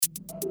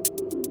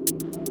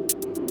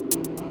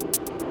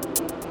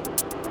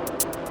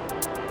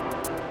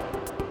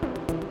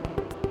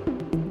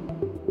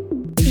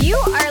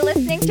are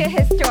listening to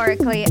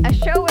Historically, a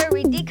show where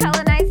we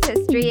decolonize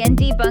history and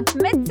debunk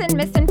myths and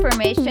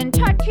misinformation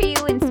taught to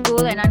you in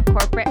school and on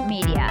corporate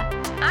media.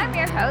 I'm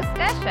your host,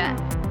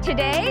 Desha.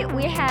 Today,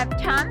 we have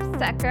Tom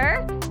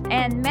Secker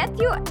and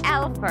Matthew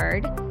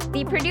Alford,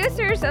 the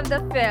producers of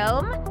the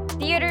film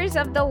Theaters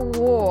of the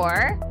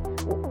War,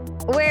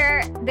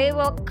 where they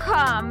will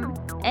come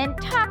and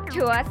talk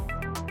to us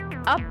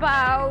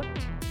about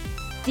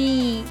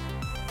the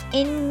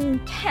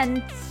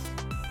intense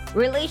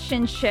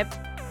relationship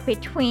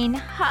between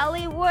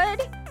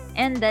Hollywood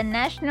and the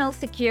national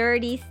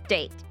security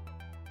state.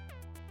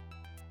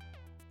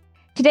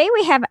 Today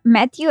we have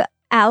Matthew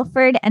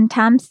Alford and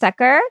Tom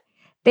Secker.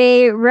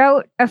 They've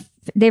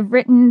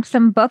written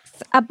some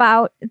books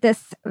about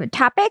this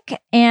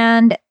topic,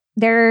 and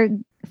they're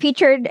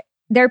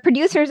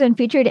producers and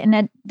featured in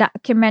a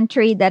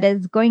documentary that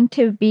is going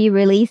to be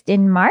released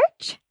in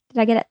March. Did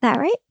I get that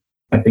right?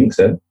 I think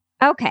so.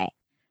 Okay.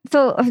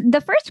 So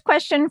the first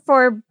question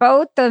for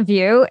both of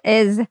you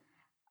is,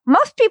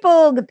 most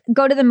people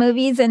go to the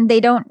movies and they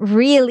don't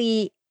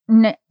really,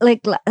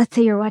 like, let's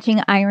say you're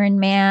watching Iron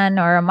Man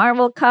or a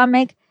Marvel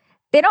comic,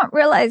 they don't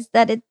realize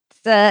that it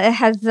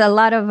has a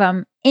lot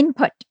of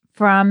input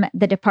from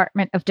the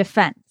Department of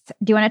Defense.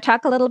 Do you want to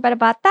talk a little bit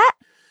about that?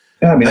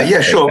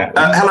 Yeah, sure.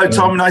 Hello,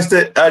 Tom. Nice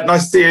to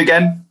see you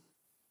again.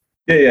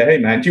 Yeah. Hey,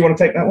 man. Do you want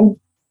to take that one?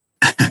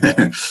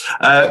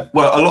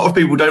 Well, a lot of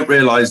people don't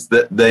realise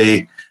that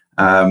the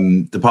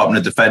Department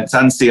of Defense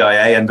and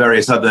CIA and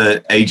various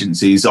other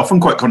agencies, often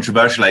quite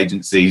controversial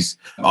agencies,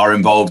 are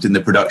involved in the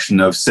production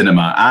of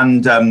cinema,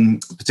 and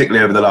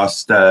particularly over the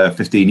last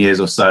 15 years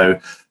or so,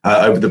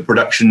 over the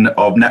production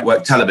of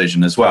network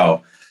television as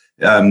well.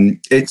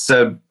 It's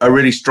a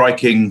really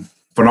striking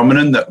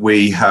phenomenon that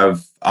we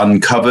have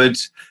uncovered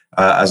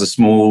as a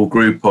small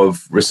group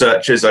of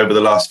researchers over the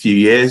last few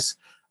years.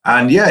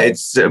 And yeah,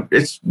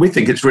 we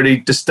think it's really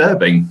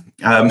disturbing.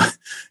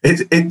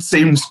 It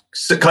seems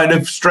kind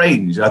of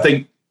strange. I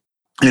think,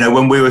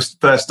 when we were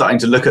first starting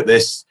to look at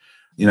this,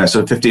 sort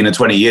of 15 or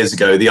 20 years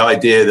ago, the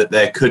idea that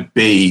there could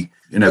be,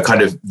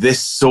 kind of this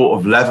sort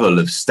of level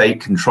of state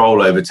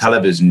control over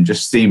television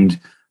just seemed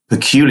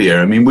peculiar.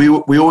 I mean,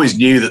 we always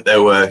knew that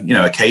there were,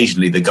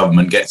 occasionally the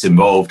government gets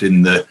involved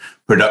in the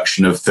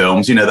production of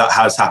films. That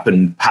has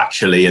happened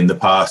patchily in the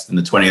past, in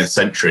the 20th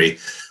century.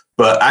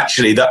 But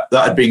actually, that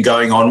had been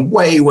going on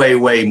way, way,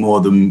 way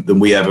more than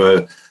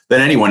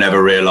anyone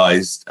ever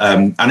realized.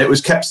 And it was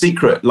kept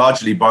secret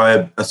largely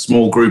by a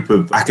small group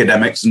of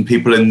academics and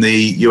people in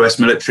the US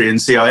military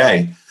and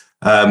CIA,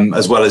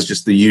 as well as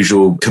just the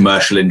usual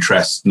commercial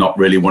interests not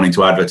really wanting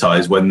to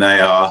advertise when they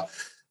are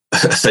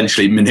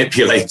essentially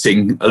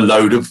manipulating a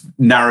load of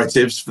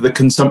narratives for the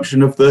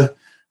consumption of the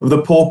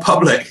poor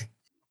public.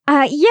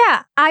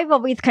 Yeah, I've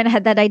always kind of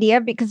had that idea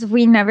because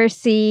we never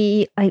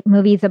see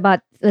movies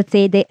about, let's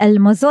say, the El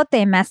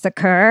Mozote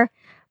massacre,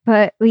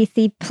 but we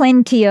see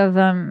plenty of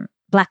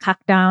Black Hawk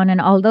Down and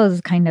all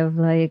those kind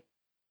of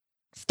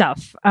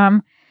stuff.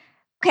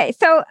 Okay,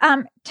 so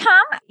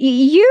Tom,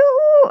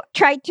 you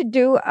tried to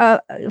do a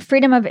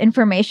Freedom of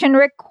Information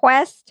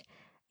request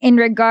in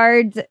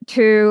regards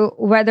to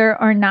whether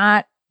or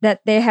not that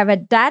they have a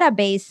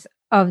database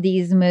of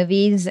these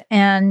movies.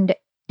 And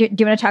do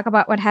you want to talk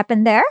about what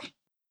happened there?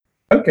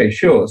 Okay,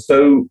 sure.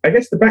 So I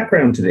guess the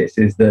background to this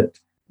is that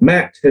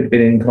Matt had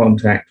been in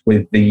contact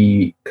with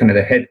the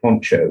head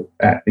honcho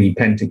at the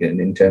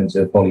Pentagon in terms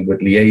of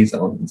Hollywood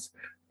liaisons,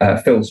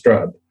 Phil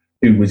Strubb,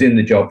 who was in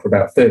the job for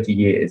about 30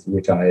 years,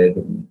 retired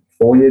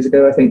 4 years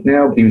ago, I think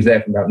now. He was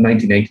there from about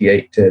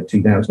 1988 to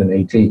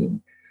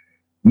 2018.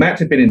 Matt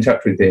had been in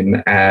touch with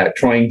him,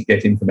 trying to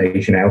get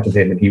information out of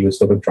him, and he was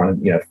sort of trying,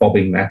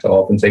 fobbing Matt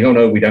off and saying, oh,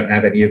 no, we don't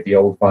have any of the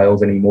old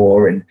files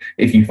anymore. And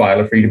if you file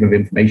a Freedom of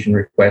Information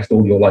request,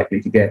 all you're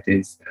likely to get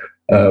is,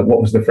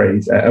 what was the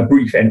phrase, a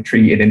brief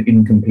entry in an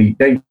incomplete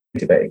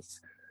database.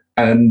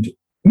 And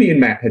me and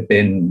Matt had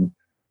been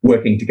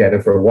working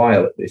together for a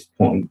while at this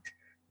point,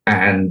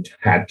 and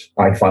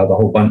I filed a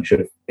whole bunch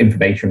of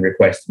information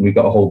requests, and we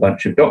got a whole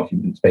bunch of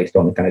documents based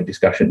on the kind of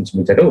discussions. And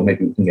we said, oh,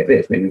 maybe we can get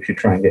this, maybe we should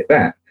try and get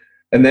that.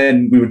 And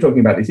then we were talking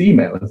about this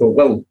email and I thought,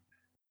 well,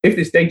 if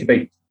this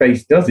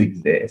database does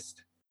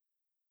exist,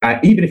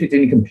 even if it's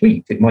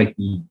incomplete, it might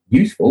be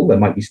useful. There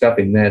might be stuff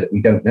in there that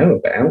we don't know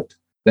about.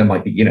 There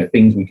might be,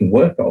 things we can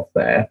work off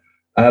there.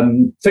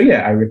 So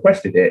I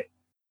requested it.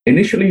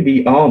 Initially,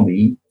 the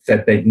Army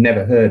said they'd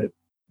never heard of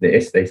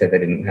this. They said they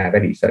didn't have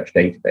any such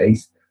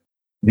database.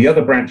 The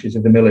other branches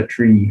of the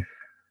military,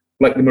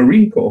 like the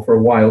Marine Corps for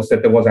a while,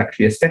 said there was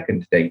actually a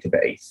second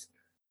database,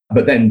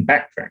 but then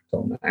backtracked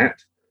on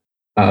that.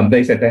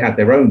 They said they had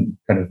their own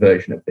kind of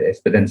version of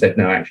this, but then said,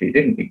 no, actually it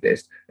didn't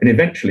exist. And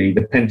eventually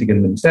the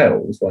Pentagon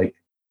themselves, like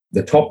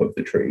the top of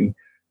the tree,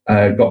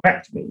 got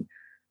back to me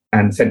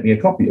and sent me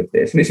a copy of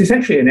this. And it's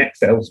essentially an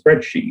Excel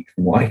spreadsheet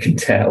from what I can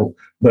tell.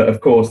 But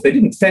of course, they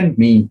didn't send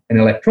me an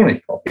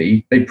electronic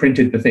copy. They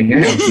printed the thing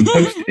out and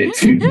posted it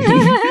to me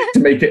to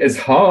make it as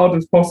hard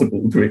as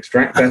possible to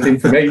extract that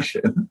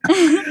information.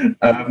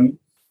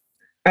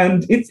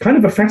 And it's kind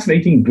of a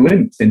fascinating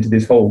glimpse into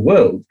this whole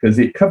world because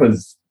it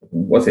covers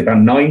what's it, about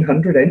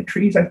 900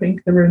 entries, I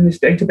think, that are in this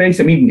database.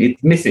 I mean,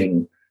 it's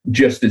missing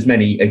just as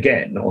many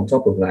again on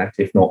top of that,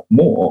 if not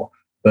more.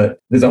 But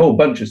there's a whole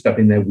bunch of stuff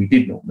in there we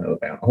did not know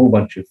about, a whole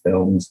bunch of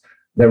films.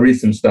 There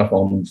is some stuff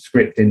on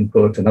script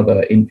input and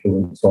other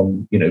influence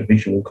on,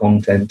 visual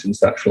content and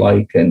such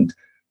like. And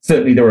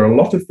certainly there are a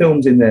lot of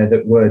films in there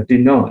that were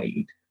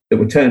denied, that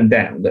were turned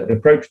down, that had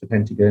approached the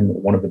Pentagon or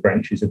one of the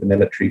branches of the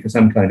military for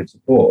some kind of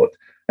support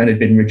and had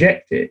been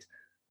rejected.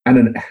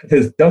 And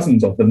there's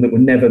dozens of them that were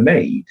never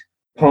made,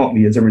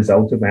 partly as a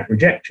result of that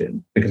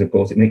rejection, because, of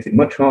course, it makes it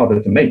much harder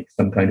to make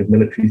some kind of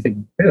military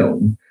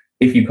film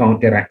if you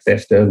can't get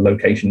access to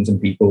locations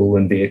and people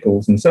and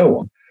vehicles and so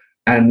on.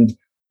 And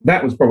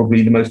that was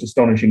probably the most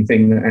astonishing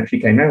thing that actually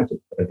came out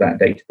of that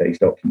database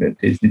document,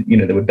 is that,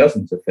 there were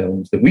dozens of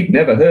films that we'd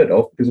never heard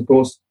of because, of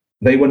course,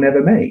 they were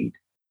never made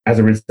as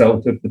a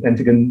result of the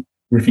Pentagon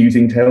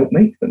refusing to help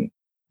make them.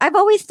 I've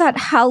always thought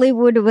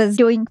Hollywood was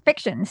doing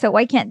fiction, so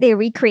why can't they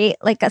recreate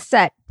like a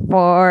set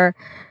for,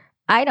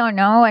 I don't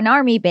know, an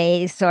army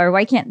base, or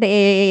why can't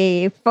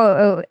they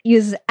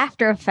use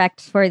After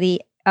Effects for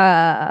the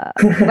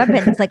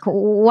weapons? Like,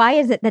 why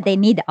is it that they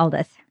need all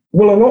this?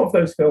 Well, a lot of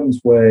those films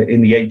were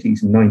in the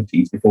 80s and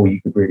 90s before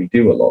you could really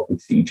do a lot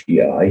with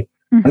CGI.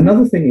 Mm-hmm.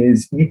 Another thing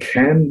is you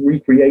can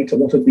recreate a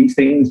lot of these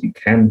things. You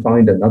can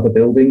find another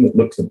building that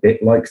looks a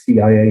bit like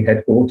CIA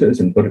headquarters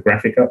and put a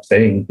graphic up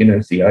saying,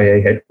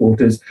 CIA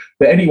headquarters.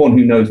 But anyone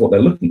who knows what they're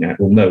looking at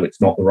will know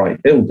it's not the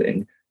right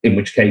building, in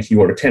which case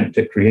your attempt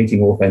at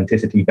creating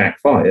authenticity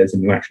backfires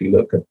and you actually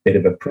look a bit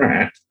of a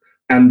prat.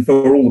 And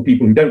for all the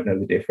people who don't know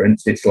the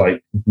difference, it's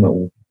like,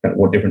 well,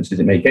 what difference does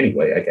it make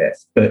anyway, I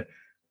guess? But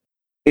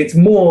it's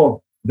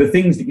more the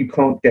things that you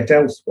can't get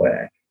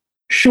elsewhere.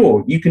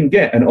 Sure, you can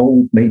get an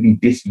old, maybe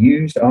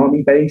disused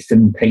army base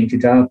and paint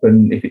it up,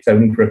 and if it's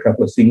only for a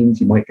couple of scenes,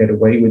 you might get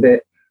away with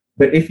it.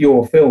 But if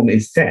your film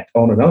is set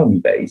on an army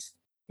base,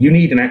 you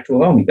need an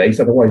actual army base,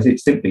 otherwise it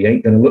simply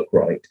ain't going to look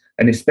right.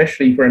 And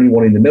especially for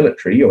anyone in the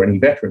military or any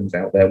veterans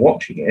out there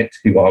watching it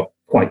who are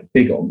quite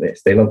big on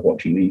this, they love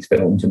watching these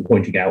films and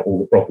pointing out all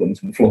the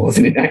problems and flaws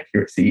and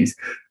inaccuracies.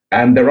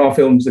 And there are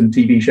films and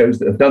TV shows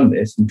that have done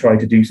this and tried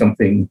to do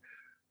something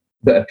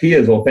that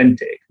appears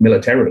authentic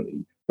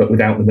militarily, but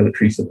without the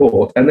military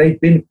support. And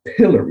they've been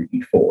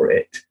pilloried for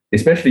it,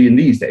 especially in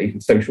these days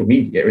with social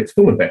media. It's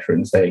full of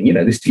veterans saying,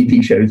 this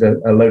TV show's a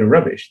load of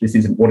rubbish. This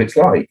isn't what it's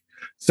like.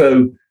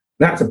 So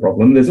that's a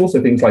problem. There's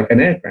also things like an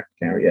aircraft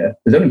carrier.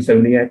 There's only so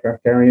many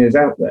aircraft carriers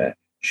out there.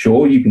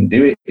 Sure, you can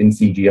do it in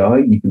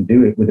CGI. You can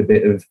do it with a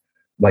bit of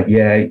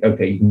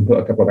you can put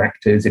a couple of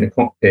actors in a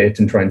cockpit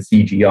and try and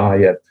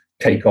CGI a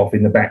takeoff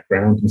in the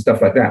background and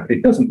stuff like that, but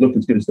it doesn't look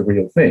as good as the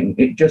real thing.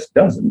 It just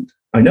doesn't.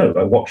 I know,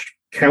 I watched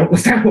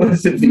countless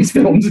hours of these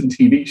films and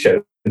TV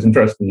shows, and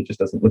trust me, it just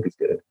doesn't look as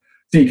good.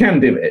 So you can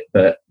do it,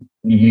 but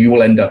you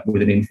will end up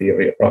with an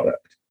inferior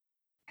product.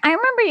 I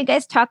remember you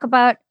guys talk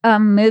about a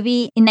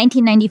movie in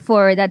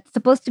 1994 that's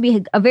supposed to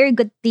be a very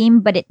good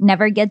theme, but it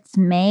never gets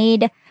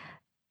made.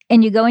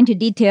 And you go into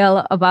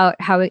detail about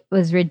how it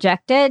was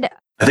rejected.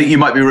 I think you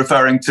might be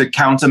referring to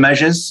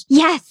Countermeasures.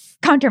 Yes,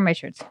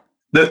 Countermeasures.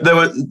 There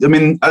were,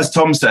 as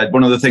Tom said,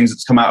 one of the things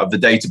that's come out of the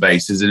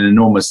database is an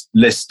enormous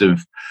list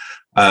of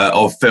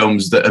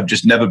films that have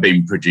just never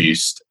been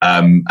produced,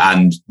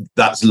 and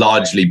that's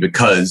largely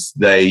because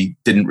they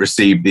didn't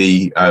receive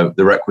the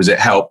requisite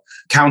help.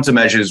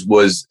 Countermeasures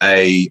was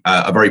a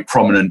very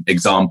prominent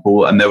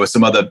example, and there were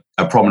some other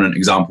prominent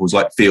examples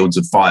like Fields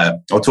of Fire.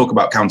 I'll talk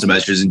about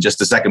Countermeasures in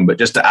just a second, but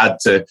just to add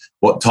to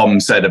what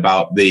Tom said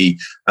about the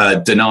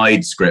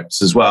denied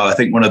scripts as well, I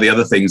think one of the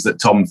other things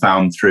that Tom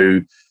found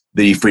through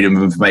the Freedom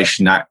of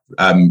Information Act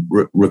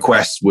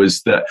request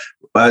was that,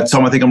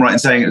 Tom, I think I'm right in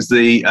saying it was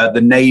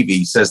the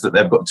Navy says that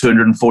they've got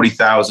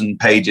 240,000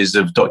 pages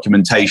of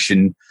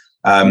documentation,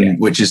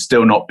 which has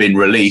still not been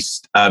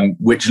released,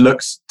 which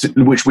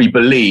we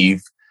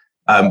believe,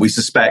 we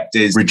suspect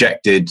is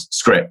rejected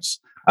scripts.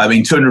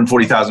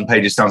 240,000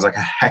 pages sounds like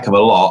a heck of a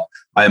lot.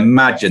 I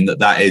imagine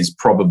that is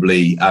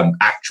probably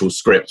actual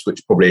scripts,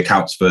 which probably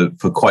accounts for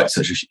quite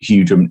such a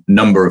huge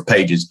number of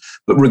pages.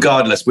 But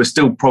regardless, we're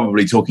still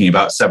probably talking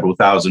about several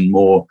thousand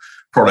more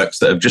products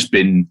that have just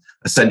been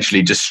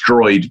essentially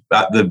destroyed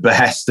at the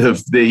behest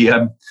of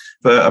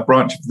a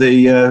branch of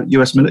the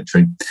US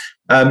military.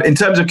 In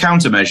terms of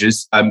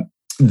Countermeasures,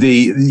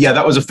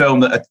 that was a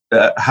film that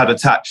had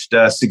attached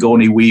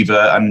Sigourney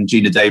Weaver and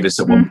Gina Davis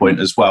at one point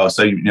as well.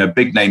 So,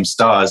 big name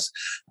stars.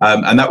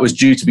 And that was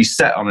due to be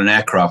set on an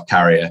aircraft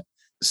carrier.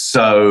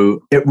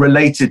 So it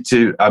related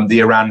to the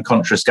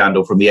Iran-Contra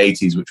scandal from the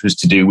 80s, which was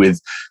to do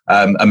with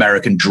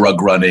American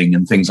drug running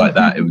and things like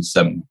that. It was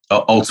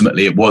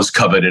ultimately it was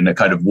covered in a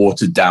kind of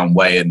watered down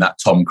way in that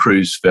Tom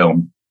Cruise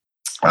film,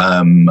 which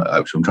I'm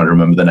trying to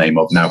remember the name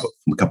of now, but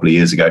from a couple of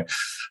years ago.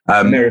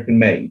 American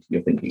Made,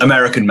 you're thinking?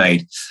 American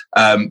Made.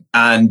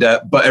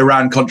 But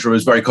Iran-Contra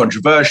was very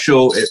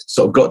controversial. It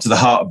sort of got to the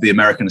heart of the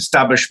American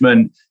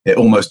establishment. It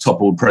almost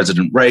toppled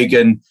President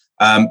Reagan.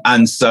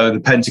 And so the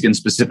Pentagon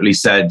specifically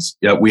said,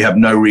 we have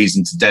no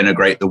reason to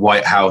denigrate the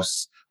White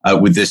House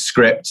with this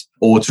script,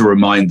 or to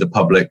remind the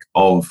public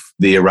of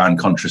the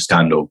Iran-Contra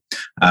scandal.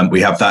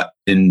 We have that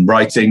in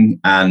writing,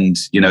 and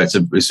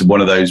it's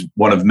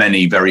one of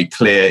many very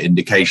clear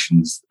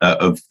indications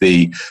of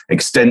the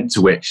extent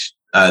to which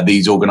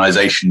these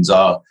organizations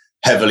are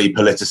heavily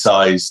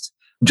politicized,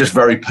 just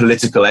very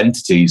political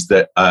entities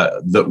that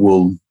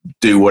will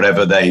do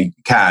whatever they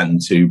can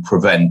to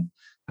prevent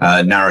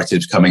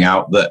narratives coming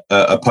out that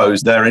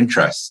oppose their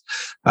interests.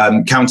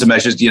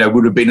 Countermeasures,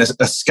 would have been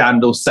a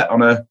scandal set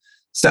on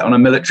a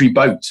military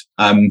boat,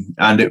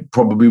 and it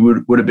probably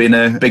would have been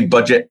a big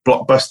budget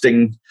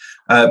blockbusting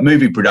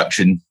movie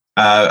production,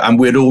 and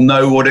we'd all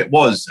know what it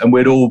was, and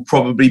we'd all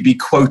probably be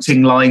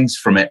quoting lines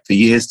from it for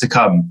years to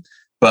come.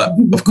 But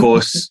of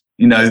course,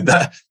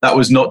 that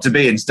was not to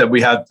be. Instead,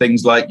 we had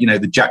things like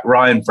the Jack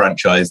Ryan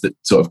franchise that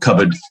sort of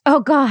covered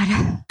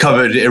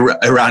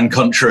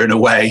Iran-Contra in a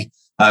way.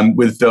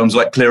 With films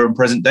like Clear and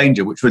Present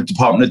Danger, which were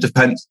Department of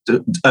Defense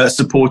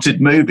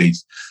supported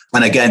movies.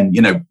 And again,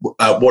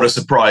 what a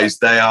surprise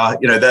they are.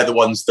 They're the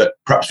ones that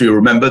perhaps we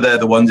remember. They're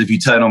the ones, if you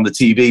turn on the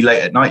TV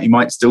late at night, you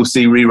might still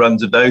see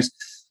reruns of those.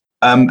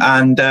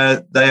 And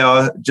they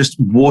are just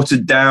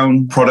watered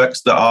down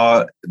products that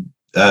are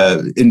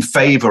in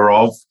favor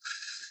of,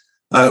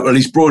 or at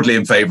least broadly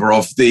in favor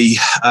of, the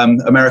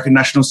American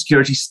national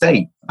security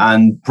state,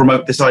 and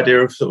promote this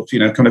idea of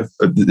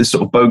this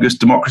sort of bogus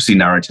democracy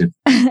narrative.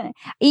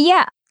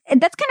 Yeah,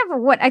 that's kind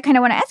of what I kind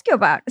of want to ask you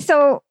about.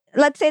 So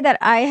let's say that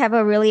I have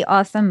a really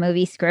awesome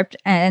movie script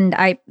and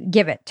I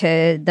give it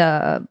to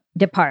the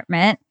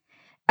department.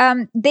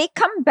 They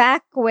come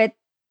back with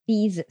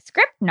these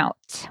script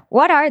notes.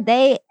 What are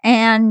they,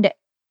 and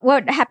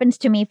what happens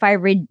to me if I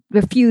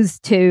refuse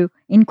to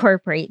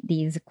incorporate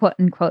these quote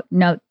unquote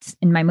notes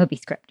in my movie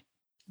script?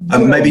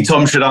 Maybe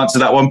Tom should answer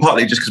that one,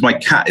 partly just because my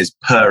cat is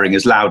purring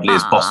as loudly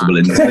as possible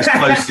and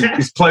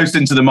as close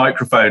into the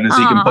microphone as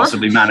he can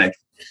possibly manage.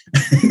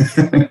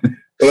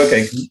 Well,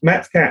 okay,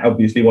 Matt's cat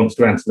obviously wants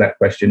to answer that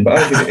question, but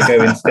I'll give it a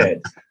go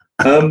instead.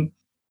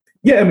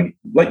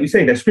 Like you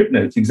say, they're script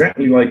notes,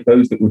 exactly like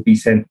those that would be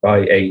sent by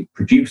a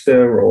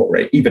producer or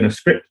even a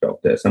script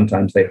doctor.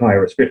 Sometimes they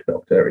hire a script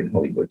doctor in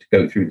Hollywood to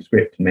go through the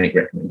script and make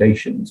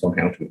recommendations on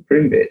how to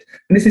improve it.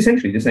 And it's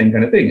essentially the same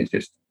kind of thing. It's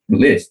just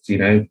lists,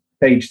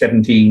 page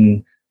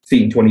 17,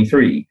 scene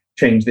 23,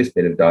 change this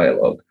bit of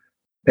dialogue.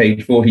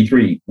 Page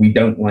 43, we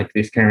don't like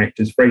this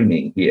character's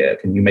framing here.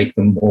 Can you make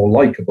them more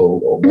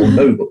likable or more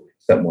noble in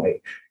some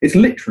way? It's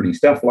literally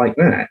stuff like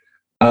that.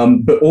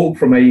 But all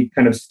from a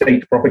kind of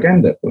state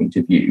propaganda point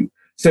of view.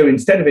 So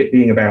instead of it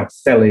being about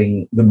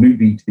selling the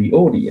movie to the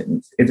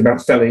audience, it's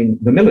about selling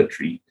the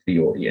military to the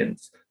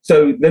audience.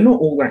 So they're not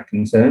all that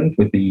concerned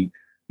with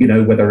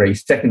whether a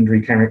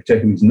secondary character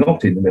who's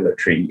not in the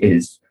military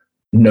is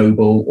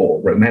noble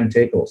or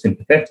romantic or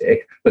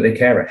sympathetic, but they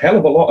care a hell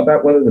of a lot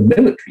about whether the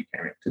military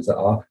characters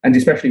are, and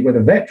especially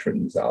whether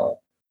veterans are.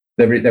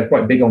 They're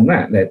quite big on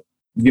that.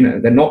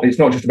 They're not. It's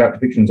not just about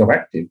depictions of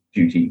active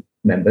duty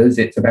members.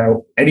 It's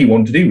about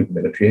anyone to do with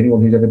the military,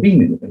 anyone who's ever been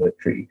in the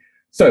military.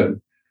 So,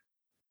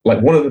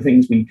 one of the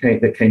things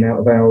that came out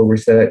of our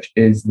research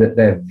is that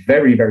they're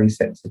very, very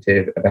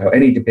sensitive about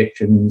any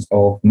depictions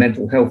of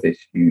mental health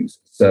issues.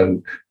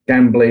 So,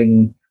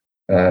 gambling,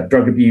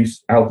 drug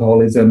abuse,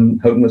 alcoholism,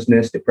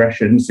 homelessness,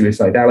 depression,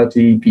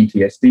 suicidality,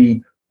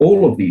 PTSD,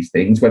 all of these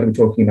things, whether we're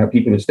talking about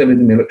people who are still in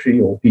the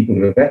military or people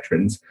who are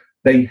veterans,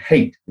 they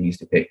hate these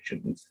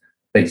depictions.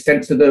 They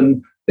censor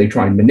them, they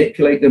try and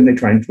manipulate them, they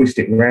try and twist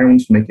it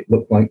around to make it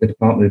look like the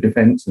Department of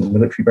Defense and the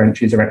military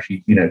branches are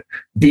actually,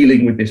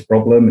 dealing with this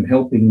problem and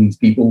helping these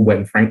people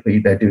when, frankly,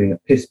 they're doing a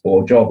piss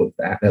poor job of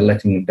that. They're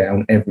letting them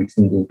down every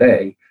single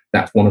day.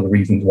 That's one of the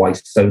reasons why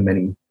so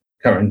many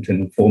current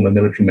and former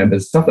military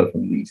members suffer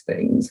from these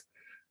things.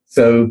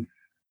 So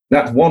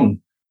that's one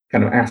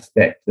kind of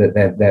aspect that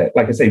they're,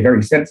 like I say,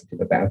 very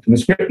sensitive about. And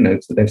the script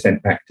notes that they've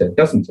sent back to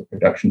dozens of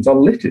productions are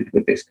littered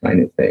with this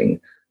kind of thing.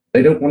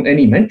 They don't want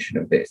any mention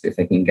of this if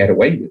they can get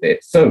away with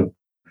it. So,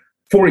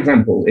 for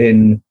example,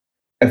 in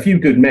A Few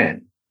Good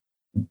Men,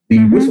 the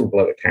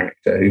whistleblower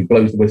character who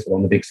blows the whistle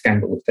on the big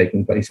scandal that's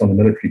taking place on the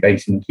military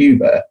base in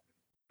Cuba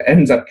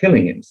ends up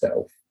killing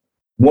himself.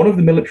 One of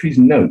the military's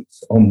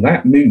notes on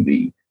that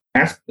movie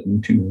asked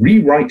them to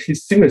rewrite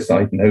his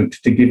suicide note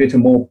to give it a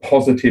more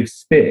positive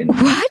spin.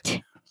 What?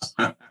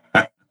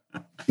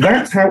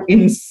 That's how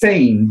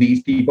insane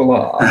these people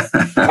are.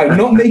 I'm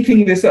not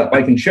making this up.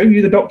 I can show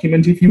you the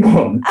document if you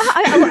want.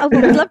 I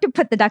would love to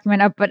put the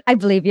document up, but I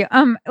believe you.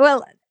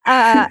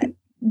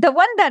 The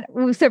one that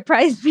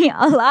surprised me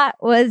a lot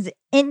was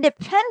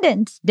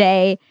Independence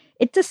Day.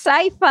 It's a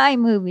sci-fi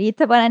movie.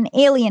 It's about an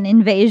alien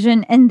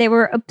invasion, and they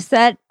were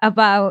upset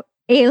about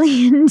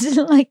aliens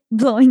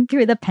blowing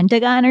through the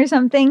Pentagon or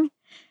something.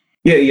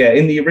 Yeah.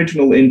 In the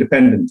original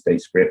Independence Day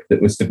script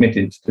that was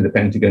submitted to the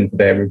Pentagon for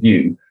their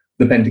review,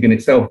 the Pentagon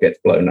itself gets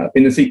blown up.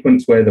 In the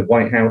sequence where the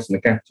White House and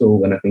the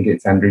Capitol, and I think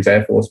it's Andrews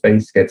Air Force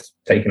Base, gets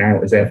taken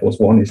out as Air Force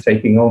One is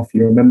taking off,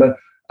 you remember?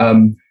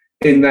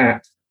 In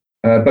that,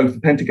 both the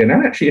Pentagon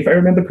and actually, if I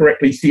remember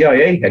correctly,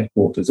 CIA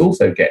headquarters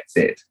also gets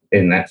it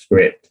in that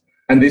script.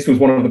 And this was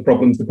one of the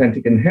problems the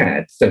Pentagon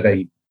had. So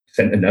they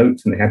sent the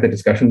notes and they had the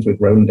discussions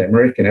with Roland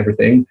Emmerich and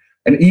everything.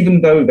 And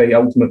even though they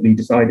ultimately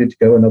decided to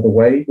go another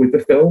way with the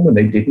film and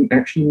they didn't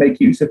actually make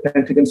use of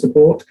Pentagon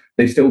support,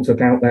 they still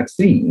took out that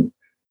scene.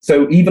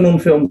 So even on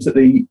films that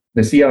the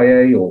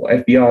CIA or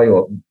FBI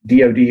or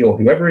DOD or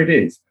whoever it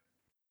is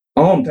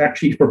aren't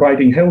actually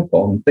providing help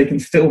on, they can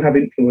still have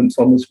influence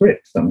on the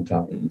script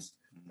sometimes.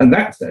 And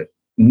that's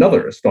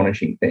another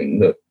astonishing thing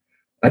that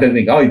I don't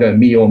think either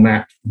me or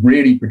Matt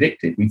really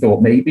predicted. We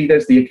thought maybe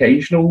there's the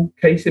occasional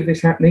case of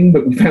this happening,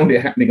 but we found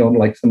it happening on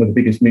like some of the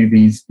biggest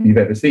movies you've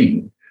ever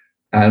seen.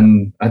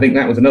 I think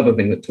that was another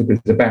thing that took us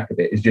aback a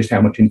bit, is just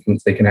how much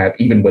influence they can have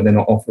even when they're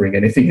not offering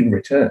anything in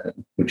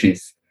return, which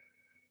is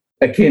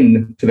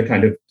akin to the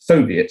kind of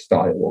Soviet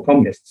style or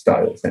communist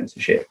style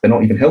censorship. They're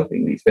not even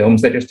helping these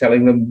films. They're just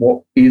telling them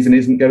what is and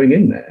isn't going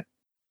in there.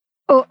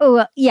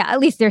 Yeah, at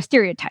least their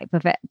stereotype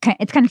of it.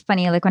 It's kind of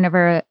funny, like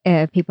whenever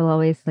people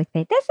always like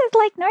say, this is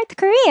like North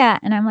Korea.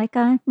 And I'm like,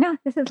 no,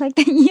 this is like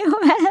the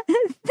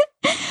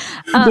U.S.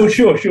 Well,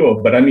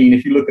 sure. But I mean,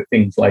 if you look at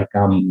things like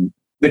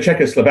the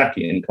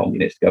Czechoslovakian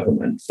communist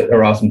government, so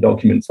there are some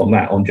documents on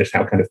that, on just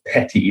how kind of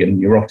petty and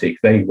neurotic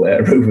they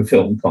were over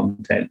film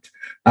content.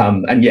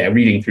 And yeah,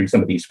 reading through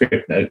some of these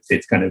script notes,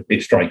 it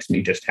strikes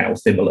me just how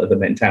similar the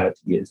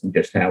mentality is and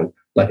just how,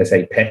 like I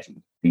say, petty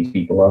these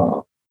people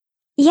are.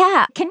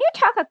 Yeah. Can you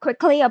talk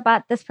quickly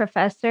about this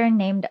professor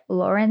named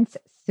Lawrence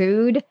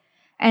Sood?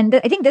 And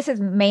I think this is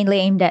mainly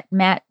aimed at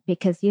Matt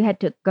because you had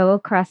to go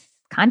across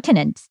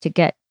continents to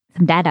get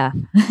some data.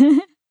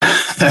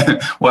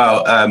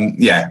 Well,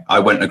 I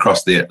went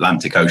across the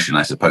Atlantic Ocean,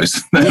 I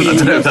suppose. I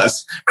don't know if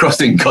that's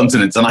crossing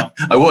continents. And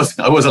I was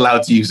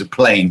allowed to use a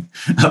plane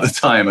at the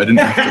time. I didn't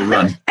have to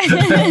run.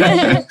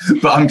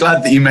 But I'm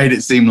glad that you made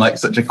it seem like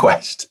such a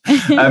quest.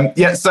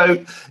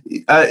 So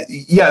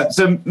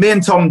me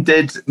and Tom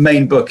did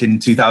Main Book in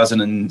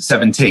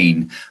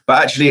 2017.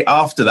 But actually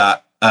after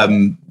that,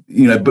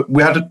 but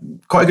we had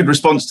quite a good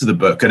response to the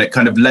book, and it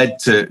kind of led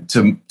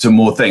to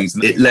more things.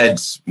 It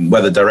led,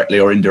 whether directly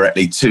or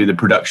indirectly, to the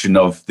production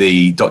of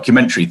the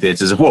documentary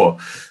Theatres of War,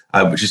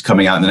 which is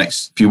coming out in the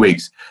next few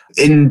weeks.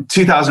 In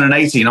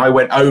 2018, I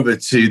went over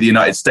to the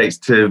United States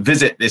to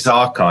visit this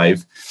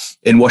archive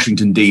in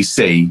Washington,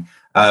 D.C.,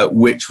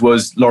 which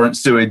was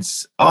Lawrence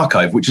Seward's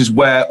archive, which is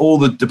where all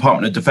the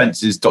Department of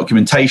Defense's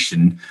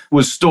documentation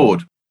was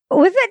stored.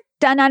 Was it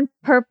done on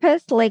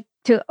purpose, like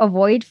to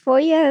avoid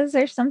FOIAs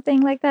or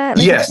something like that?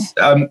 Yes.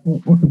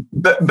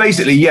 But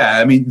basically, yeah.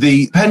 I mean,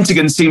 the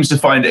Pentagon seems to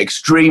find it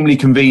extremely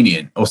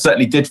convenient, or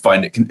certainly did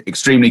find it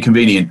extremely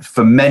convenient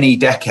for many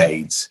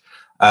decades,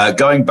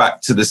 going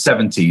back to the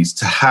 70s,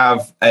 to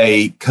have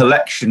a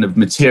collection of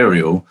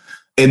material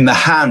in the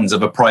hands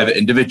of a private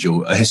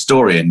individual, a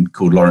historian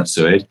called Lawrence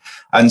Seward.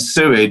 And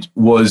Seward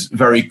was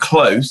very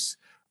close,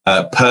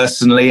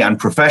 personally and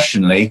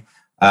professionally.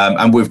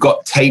 And we've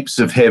got tapes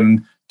of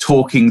him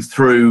talking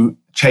through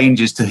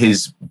changes to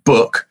his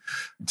book,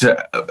 to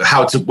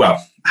how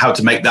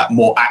to make that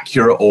more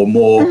accurate or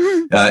more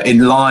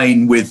in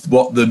line with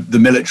what the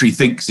military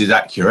thinks is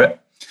accurate.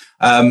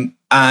 And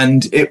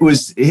he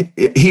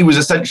was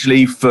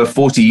essentially for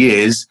 40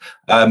 years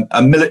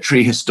a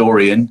military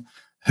historian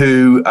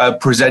who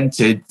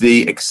presented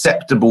the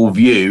acceptable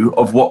view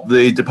of what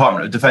the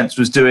Department of Defense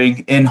was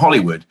doing in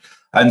Hollywood.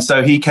 And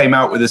so he came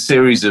out with a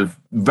series of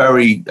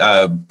very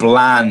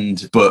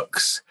bland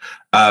books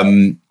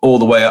all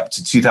the way up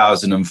to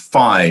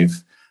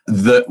 2005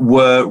 that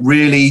were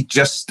really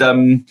just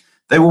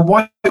they were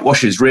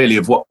whitewashes really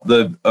of what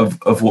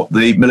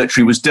the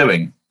military was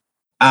doing.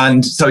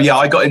 And so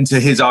I got into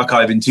his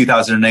archive in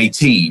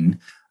 2018.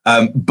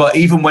 But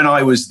even when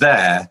I was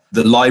there,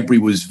 the library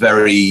was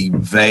very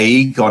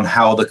vague on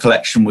how the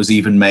collection was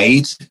even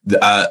made.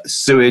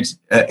 Seward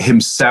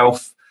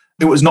himself,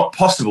 it was not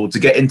possible to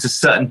get into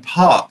certain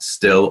parts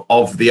still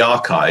of the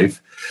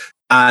archive.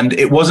 And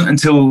it wasn't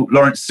until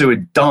Lawrence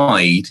Seward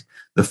died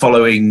the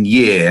following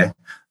year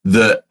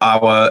that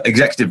our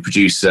executive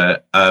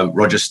producer,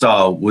 Roger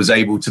Stahl, was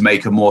able to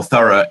make a more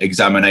thorough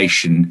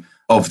examination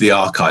of the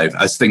archive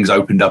as things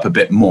opened up a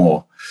bit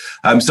more.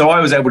 So I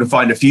was able to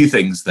find a few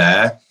things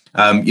there.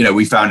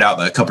 We found out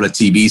that a couple of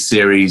TV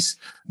series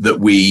that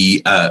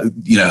we,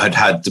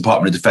 had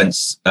Department of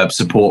Defense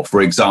support,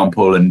 for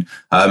example, and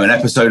an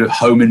episode of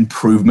Home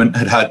Improvement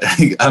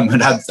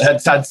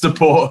had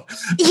support.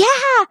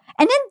 Yeah,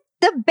 and then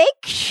the big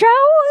shows,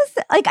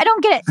 like I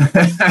don't get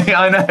it.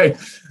 I know,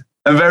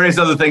 and various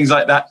other things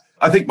like that.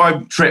 I think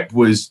my trip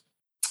was,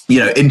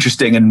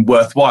 interesting and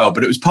worthwhile,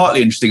 but it was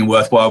partly interesting and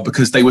worthwhile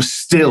because they were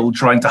still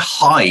trying to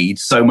hide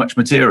so much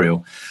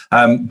material.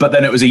 But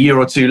then it was a year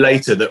or two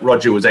later that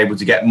Roger was able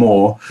to get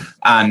more,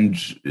 and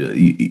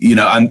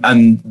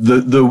and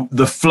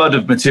the flood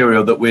of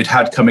material that we'd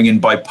had coming in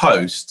by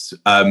post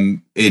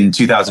in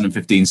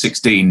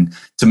 2015-16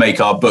 to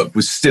make our book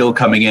was still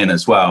coming in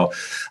as well.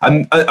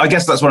 And I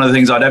guess that's one of the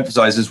things I'd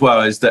emphasize as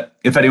well, is that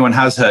if anyone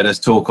has heard us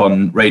talk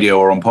on radio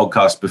or on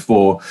podcast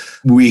before,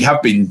 we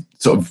have been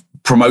sort of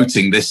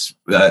promoting this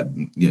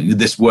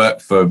this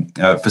work for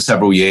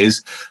several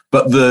years.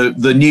 But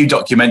the new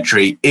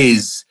documentary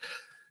is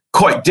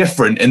quite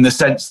different in the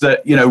sense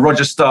that,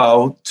 Roger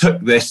Stahl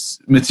took this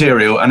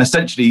material and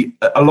essentially,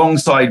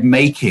 alongside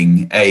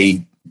making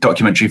a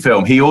documentary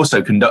film, he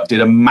also conducted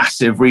a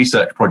massive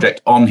research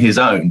project on his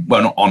own.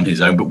 Well, not on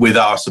his own, but with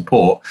our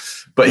support.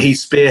 But he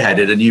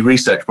spearheaded a new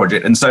research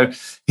project. And so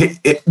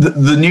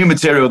the new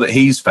material that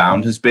he's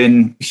found has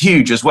been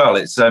huge as well.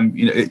 It's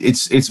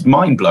it's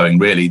mind-blowing,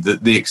 really,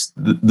 the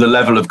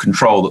level of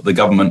control that the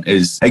government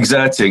is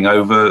exerting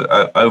over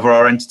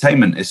our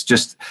entertainment.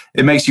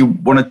 It makes you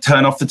want to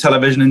turn off the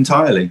television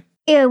entirely.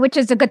 Yeah, which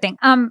is a good thing.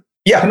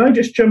 Yeah. Can I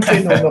just jump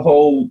in on the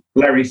whole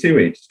Larry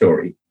Sewage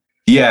story?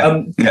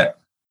 Yeah.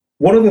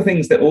 One of the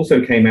things that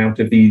also came out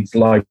of these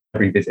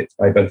library visits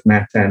by both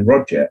Matt and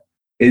Roger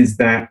is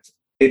that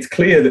it's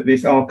clear that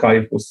this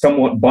archive was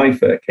somewhat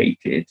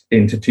bifurcated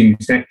into two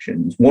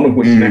sections, one of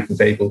which Matt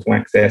was able to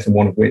access and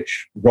one of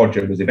which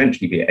Roger was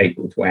eventually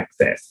able to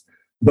access,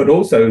 but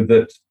also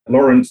that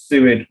Lawrence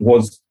Seward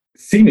was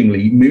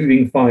seemingly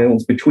moving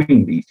files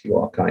between these two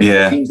archives.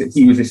 Yeah. It seems that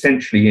he was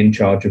essentially in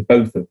charge of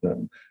both of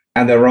them.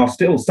 And there are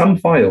still some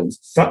files,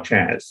 such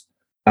as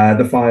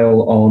the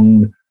file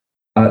on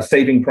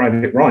Saving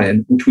Private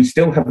Ryan, which we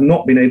still have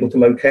not been able to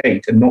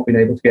locate and not been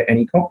able to get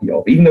any copy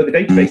of, even though the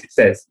database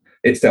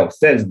itself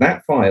says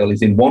that file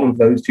is in one of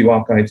those two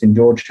archives in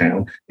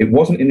Georgetown. It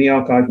wasn't in the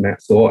archive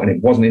Matt saw, and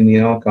it wasn't in the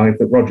archive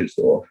that Roger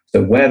saw.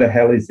 So where the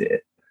hell is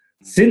it?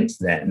 Since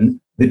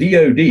then, the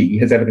DOD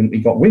has evidently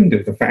got wind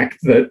of the fact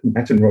that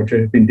Matt and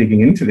Roger have been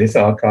digging into this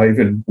archive,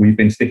 and we've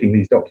been sticking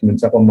these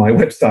documents up on my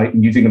website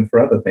and using them for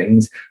other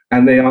things,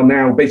 and they are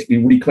now basically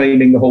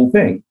reclaiming the whole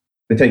thing.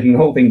 They're taking the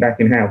whole thing back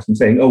in-house and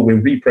saying,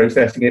 we're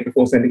reprocessing it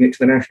before sending it to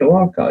the National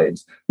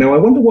Archives. Now, I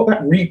wonder what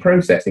that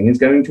reprocessing is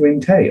going to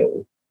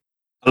entail.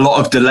 A lot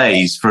of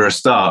delays for a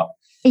start.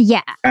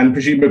 Yeah. And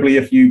presumably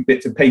a few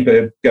bits of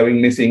paper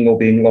going missing or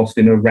being lost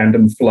in a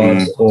random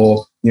flood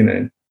or,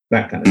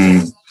 that kind of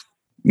thing.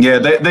 Yeah,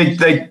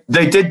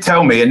 they did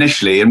tell me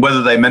initially, and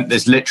whether they meant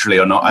this literally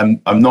or not,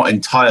 I'm not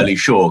entirely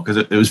sure, because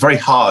it was very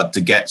hard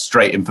to get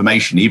straight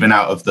information, even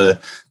out of the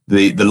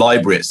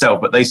library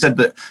itself. But they said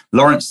that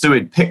Lawrence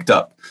Seward picked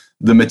up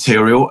the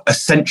material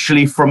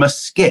essentially from a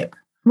skip.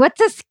 What's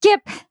a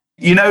skip?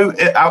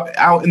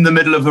 Out in the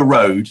middle of a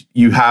road,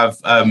 you have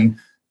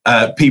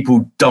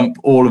people dump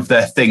all of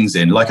their things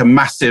in, like a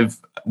massive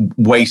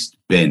waste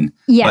bin.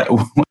 Yeah.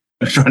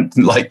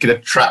 Like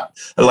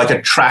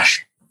a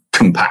trash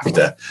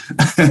compactor.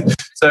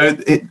 So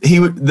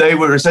they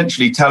were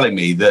essentially telling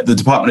me that the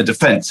Department of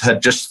Defense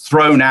had just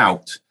thrown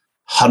out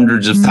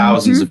hundreds of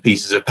thousands of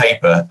pieces of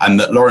paper, and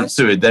that Lawrence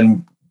Seward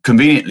then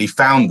conveniently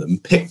found them,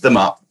 picked them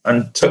up,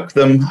 and took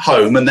them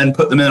home and then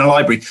put them in a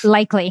library.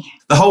 Likely.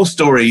 The whole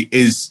story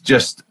is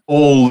just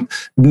all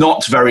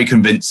not very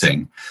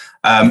convincing.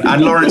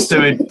 And Lawrence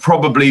Seward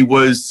probably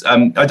was, I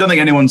don't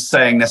think anyone's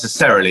saying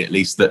necessarily, at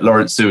least, that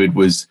Lawrence Seward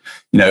was,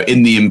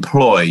 in the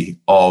employ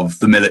of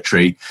the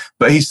military,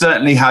 but he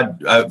certainly had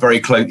very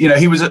close,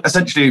 he was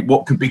essentially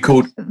what could be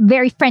called...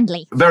 Very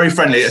friendly,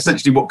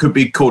 essentially what could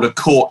be called a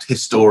court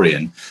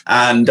historian.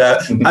 And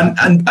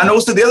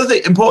also the other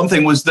important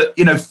thing was that,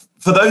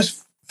 for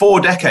those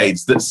 4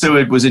 decades that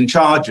Seward was in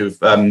charge of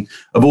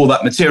all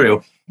that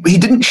material, he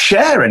didn't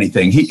share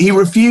anything. He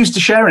refused to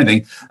share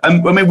anything.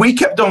 We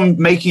kept on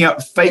making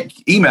up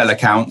fake email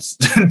accounts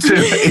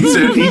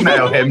to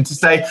email him to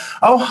say,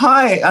 "Oh,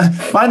 hi,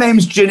 my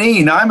name's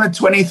Janine. I'm a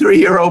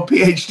 23-year-old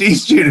PhD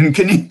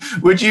student.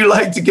 Would you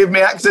like to give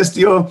me access to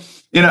your..."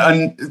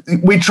 And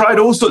we tried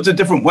all sorts of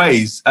different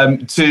ways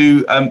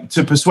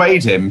to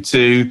persuade him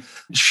to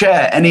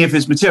share any of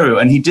his material,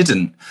 and he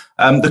didn't.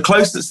 The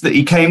closest that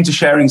he came to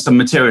sharing some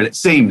material, it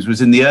seems,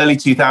 was in the early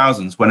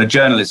 2000s when a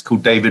journalist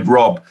called David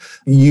Robb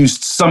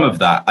used some of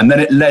that, and then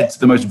it led to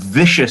the most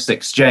vicious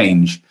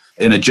exchange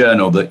in a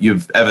journal that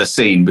you've ever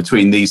seen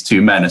between these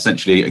two men,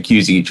 essentially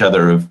accusing each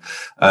other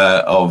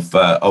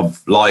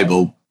of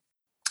libel.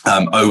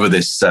 Over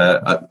this,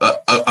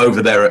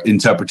 over their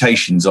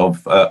interpretations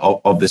of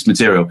this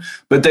material,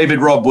 but David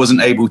Robb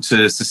wasn't able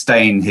to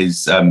sustain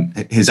his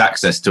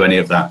access to any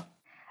of that.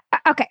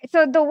 Okay,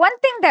 so the one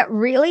thing that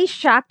really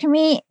shocked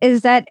me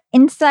is that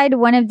inside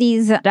one of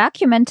these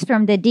documents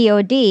from the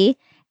DoD,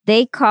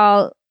 they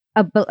call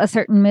a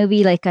certain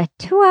movie like a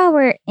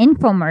 2-hour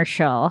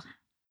infomercial.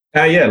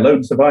 Yeah,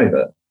 Lone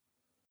Survivor.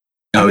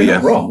 Oh, They're yeah.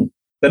 not wrong.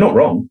 They're not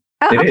wrong.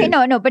 Okay,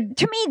 no, but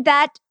to me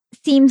that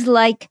seems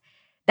like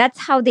that's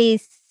how they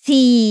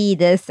see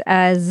this,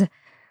 as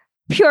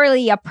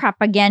purely a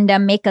propaganda,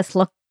 make us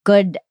look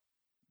good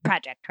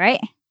project, right?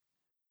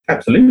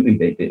 Absolutely,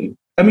 they do.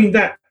 I mean,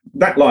 that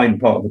line,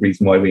 part of the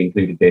reason why we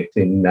included it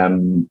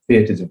in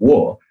Theatres of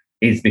War,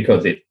 is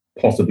because it's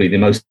possibly the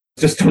most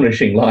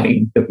astonishing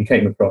line that we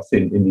came across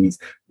in these.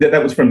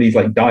 That was from these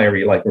like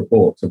diary-like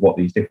reports of what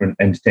these different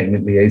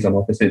entertainment liaison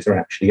officers are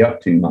actually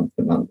up to month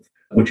to month,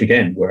 which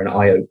again were an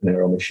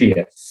eye-opener on the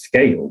sheer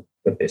scale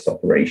of this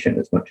operation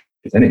as much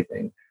as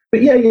anything.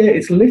 But yeah,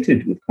 it's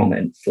littered with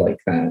comments like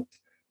that.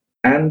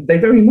 And they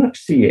very much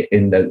see it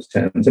in those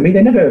terms. I mean,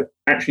 they never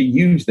actually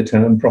use the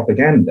term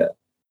propaganda.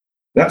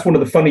 That's one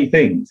of the funny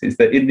things, is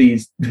that in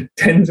these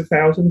tens of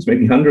thousands,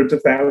 maybe hundreds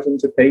of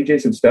thousands of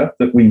pages of stuff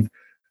that we've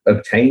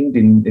obtained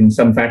in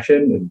some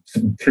fashion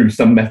and through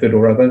some method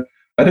or other,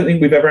 I don't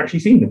think we've ever actually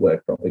seen the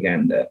word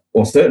propaganda,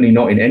 or certainly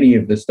not in any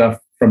of the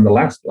stuff from the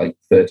last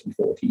 30,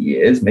 40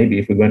 years. Maybe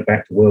if we went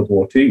back to World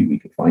War II, we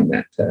could find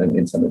that term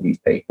in some of these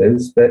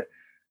papers. But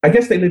I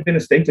guess they live in a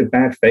state of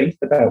bad faith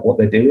about what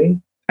they're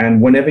doing.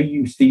 And whenever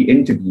you see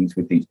interviews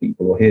with these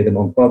people or hear them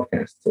on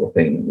podcasts or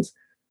things,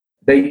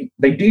 they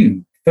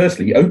do,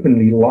 firstly,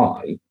 openly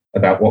lie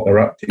about what they're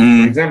up to.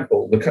 For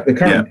example, the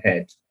current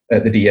head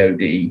at the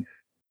DOD,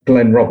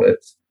 Glenn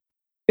Roberts,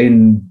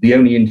 in the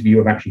only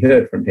interview I've actually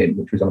heard from him,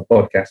 which was on a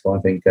podcast on,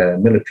 I think,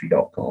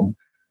 military.com,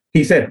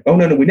 he said, oh,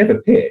 no, we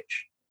never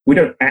pitch. We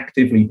don't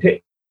actively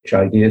pitch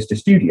ideas to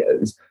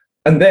studios.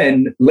 And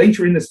then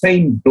later in the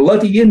same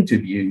bloody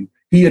interview,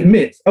 he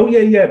admits, oh,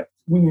 yeah,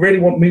 we really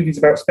want movies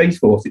about Space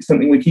Force. It's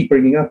something we keep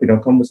bringing up in our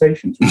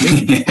conversations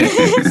with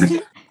movies.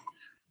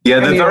 Yeah,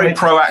 they're very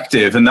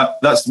proactive, and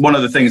that's one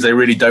of the things they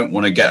really don't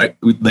want to get.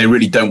 They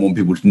really don't want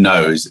people to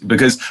know, is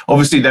because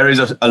obviously there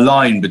is a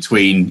line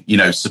between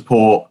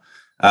support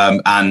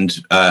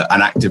and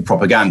active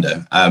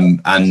propaganda,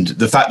 and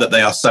the fact that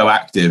they are so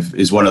active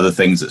is one of the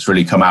things that's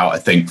really come out, I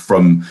think,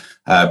 from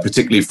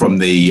particularly from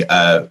the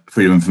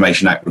Freedom of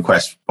Information Act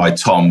request by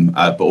Tom,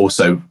 but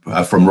also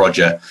from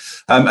Roger,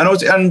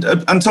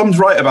 and Tom's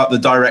right about the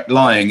direct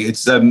lying.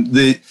 It's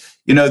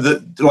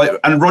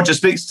and Roger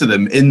speaks to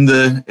them in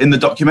the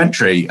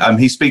documentary.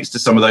 He speaks to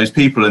some of those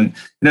people, and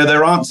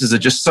their answers are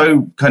just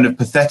so kind of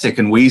pathetic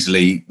and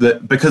weaselly,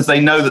 that because they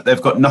know that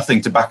they've got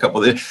nothing to back up what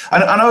they.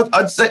 And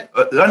I'd say,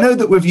 I know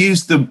that we've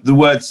used the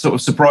word sort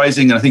of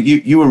surprising, and I think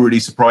you were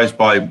really surprised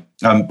by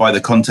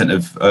the content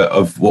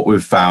of what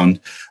we've found.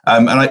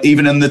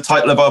 Even in the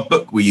title of our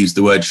book, we use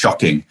the word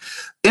shocking.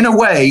 In a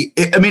way,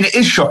 it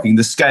is shocking,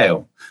 the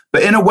scale.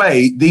 But in a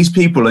way, these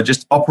people are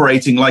just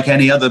operating like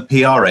any other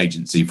PR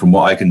agency, from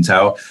what I can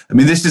tell.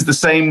 This is the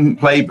same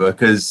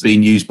playbook as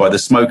being used by the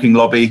smoking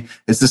lobby.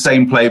 It's the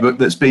same playbook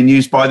that's being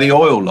used by the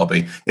oil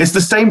lobby. It's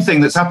the same thing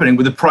that's happening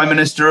with the Prime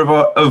Minister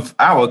of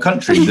our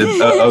country,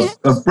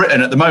 of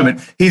Britain at the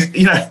moment. He's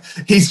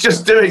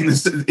just doing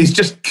this. He's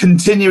just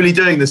continually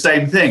doing the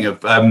same thing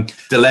of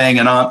delaying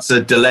an answer,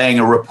 delaying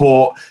a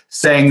report,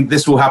 saying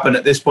this will happen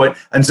at this point.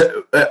 And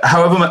so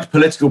however much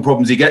political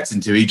problems he gets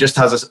into, he just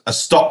has a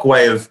stock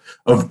way of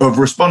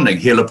responding.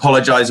 He'll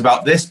apologize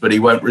about this, but he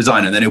won't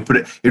resign. And then he'll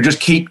just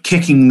keep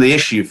kicking the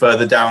issue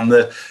further down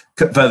the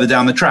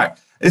track.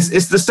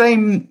 It's the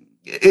same.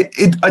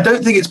 I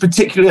don't think it's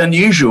particularly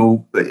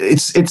unusual.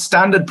 It's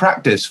standard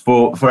practice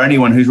for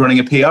anyone who's running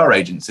a PR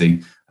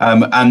agency.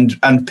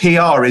 And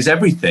PR is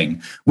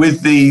everything,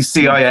 with the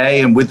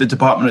CIA and with the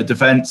Department of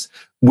Defense,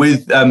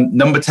 with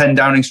number 10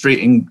 Downing Street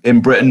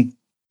in Britain,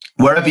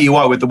 wherever you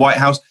are with the White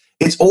House,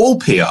 it's all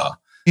PR.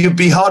 You'd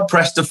be hard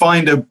pressed to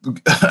find an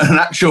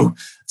actual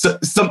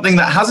something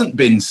that hasn't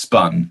been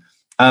spun.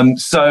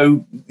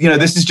 So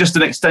this is just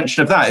an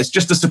extension of that. It's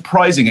just a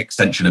surprising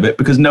extension of it,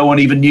 because no one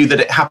even knew that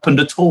it happened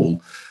at all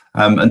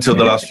until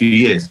the last few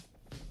years.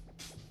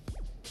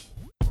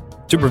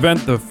 To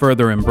prevent the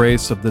further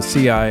embrace of the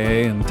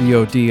CIA and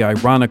DoD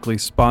ironically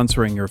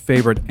sponsoring your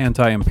favorite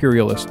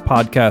anti-imperialist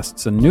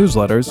podcasts and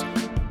newsletters,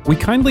 we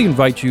kindly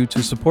invite you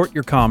to support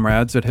your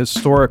comrades at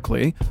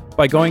Historically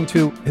by going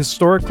to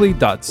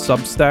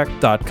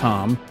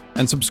historically.substack.com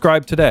and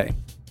subscribe today.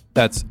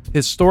 That's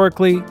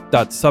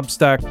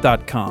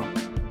historically.substack.com.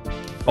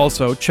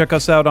 Also, check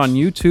us out on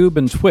YouTube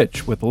and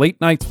Twitch with Late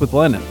Nights with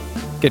Lenin.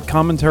 Get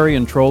commentary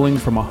and trolling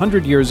from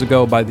 100 years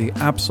ago by the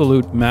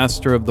absolute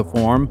master of the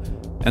form,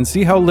 and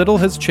see how little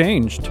has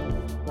changed.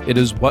 It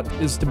is what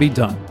is to be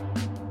done.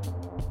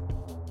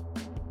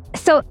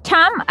 So,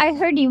 Tom, I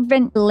heard you've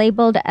been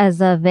labeled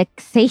as a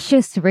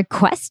vexatious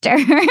requester.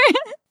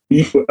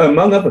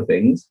 Among other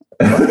things.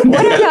 What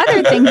are the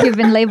other things you've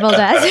been labeled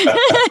as?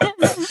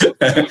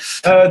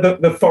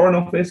 The Foreign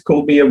Office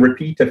called me a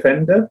repeat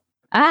offender.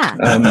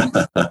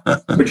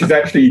 Which is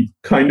actually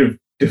kind of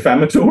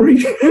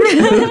defamatory,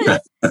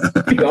 to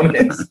be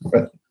honest.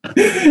 But,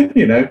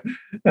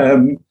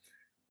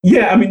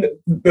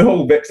 the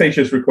whole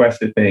vexatious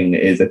requester thing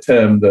is a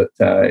term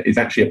that is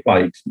actually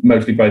applied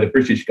mostly by the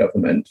British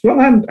government,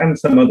 and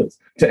some others,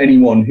 to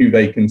anyone who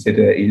they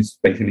consider is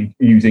basically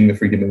using the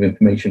Freedom of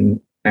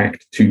Information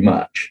Act too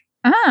much.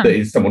 That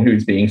is someone who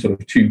is being sort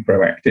of too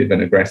proactive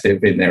and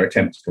aggressive in their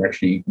attempts to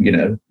actually,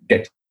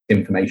 get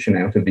information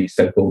out of these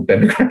so-called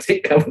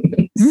democratic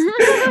governments.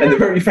 And the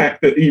very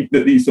fact that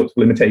these sorts of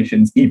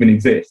limitations even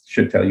exist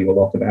should tell you a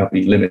lot about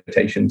the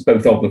limitations,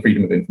 both of the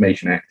Freedom of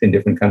Information Act in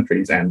different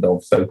countries and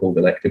of so-called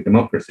elective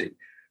democracy.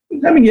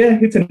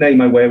 It's a name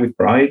I wear with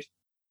pride.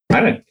 I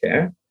don't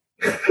care.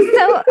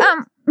 So,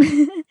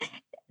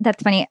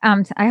 that's funny.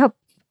 I hope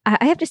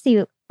I have to see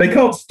you. They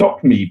can't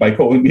stop me by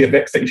calling me a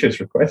vexatious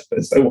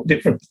requester, so what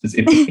difference does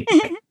it make?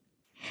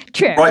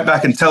 True. Right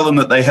back and tell them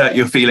that they hurt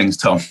your feelings,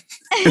 Tom.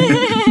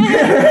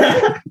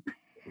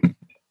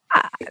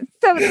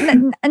 So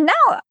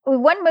now,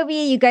 one movie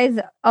you guys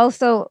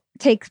also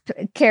take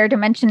care to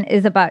mention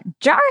is about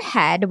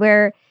Jarhead,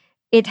 where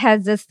it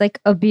has this like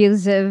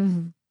abusive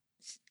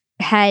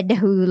head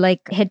who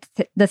like hits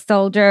the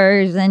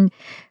soldiers and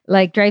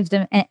like drives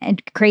them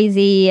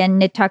crazy,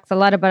 and it talks a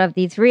lot about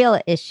these real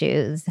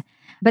issues.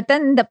 But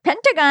then the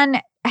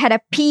Pentagon had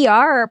a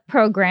PR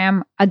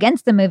program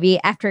against the movie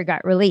after it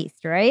got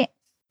released, right?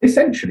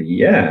 Essentially,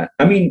 yeah.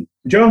 I mean,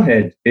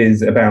 Jarhead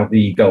is about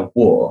the Gulf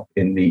War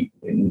in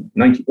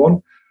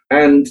 91,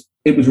 and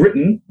it was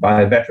written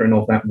by a veteran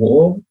of that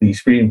war. The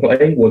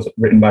screenplay was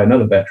written by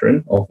another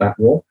veteran of that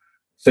war.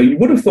 So you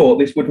would have thought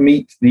this would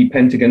meet the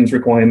Pentagon's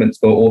requirements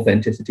for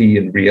authenticity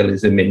and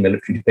realism in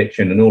military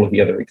depiction and all of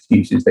the other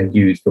excuses they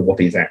use for what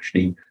is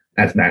actually,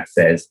 as Matt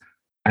says,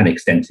 an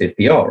extensive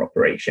PR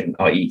operation,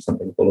 i.e.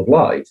 something full of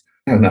lies.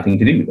 It has nothing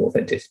to do with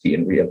authenticity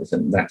and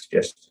realism. That's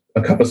just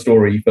a cover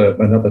story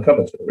for another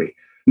cover story.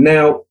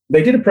 Now,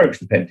 they did approach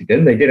the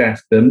Pentagon. They did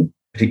ask them,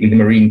 particularly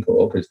the Marine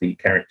Corps, because the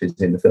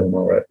characters in the film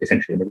are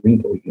essentially a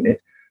Marine Corps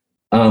unit.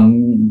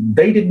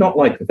 They did not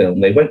like the film.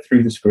 They went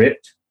through the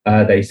script.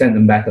 They sent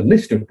them back a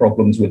list of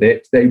problems with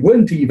it. They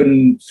weren't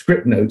even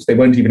script notes. They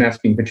weren't even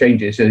asking for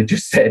changes. So they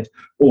just said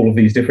all of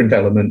these different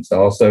elements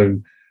are so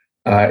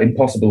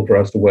impossible for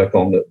us to work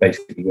on that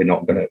basically we're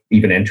not going to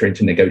even enter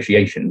into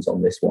negotiations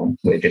on this one.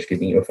 We're just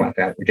giving you a flat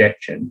out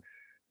rejection.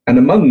 And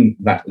among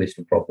that list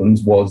of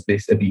problems was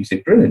this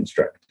abusive drill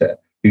instructor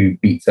who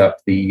beats up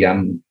the,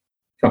 can't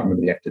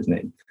remember the actor's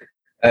name.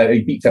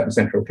 He beats up the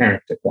central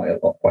character quite a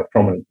lot, quite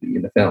prominently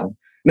in the film.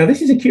 Now,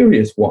 this is a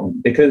curious one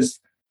because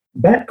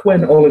back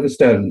when Oliver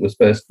Stone was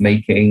first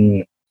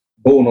making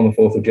Born on the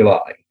 4th of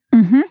July,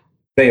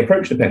 they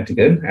approached the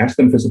Pentagon, asked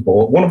them for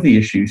support. One of the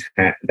issues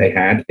they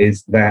had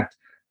is that,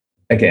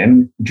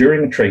 again,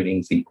 during a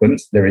training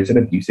sequence, there is an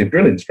abusive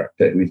drill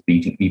instructor who is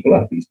beating people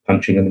up. He's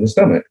punching them in the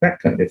stomach, that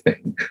kind of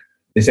thing.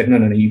 They said, no,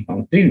 you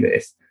can't do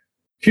this.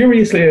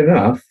 Curiously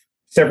enough,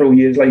 several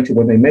years later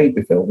when they made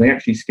the film, they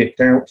actually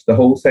skipped out the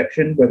whole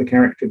section where the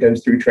character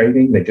goes through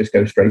training. They just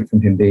go straight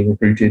from him being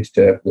recruited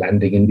to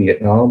landing in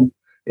Vietnam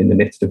in the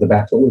midst of the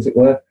battle, as it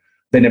were.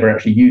 They never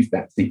actually used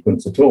that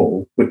sequence at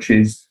all, which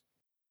is,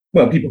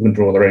 well, people can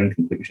draw their own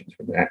conclusions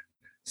from that.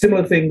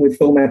 Similar thing with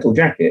Full Metal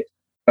Jacket.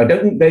 I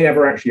don't think they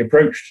ever actually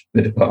approached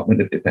the Department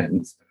of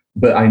Defense,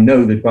 but I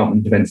know the Department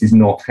of Defense is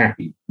not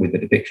happy with the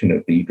depiction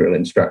of the drill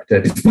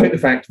instructor, despite the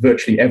fact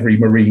virtually every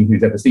Marine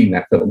who's ever seen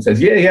that film says,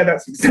 yeah,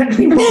 that's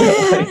exactly what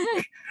I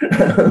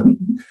like.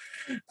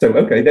 So,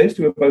 okay, those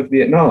two are both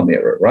Vietnam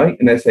era, right?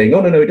 And they're saying,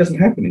 oh, no, it doesn't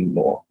happen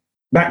anymore.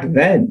 Back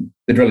then,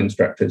 the drill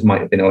instructors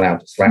might have been allowed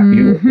to slap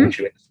you or punch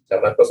you in the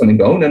stomach or something,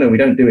 go, oh, no, we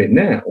don't do it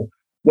now.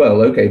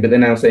 Well, okay, but they're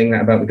now saying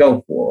that about the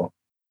Gulf War.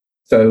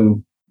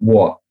 So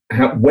what?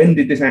 When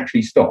did this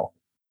actually stop?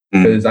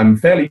 Because I'm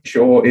fairly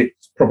sure it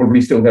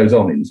probably still goes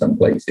on in some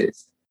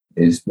places,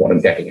 is what I'm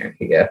getting at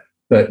here.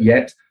 But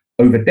yet,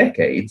 over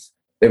decades,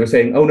 they were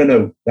saying, oh,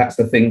 no, that's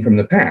the thing from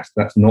the past.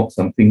 That's not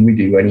something we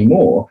do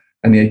anymore.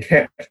 And they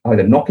kept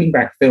either knocking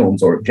back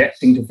films or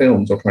objecting to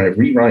films or trying to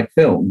rewrite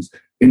films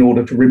in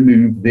order to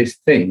remove this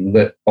thing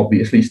that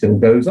obviously still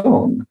goes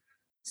on.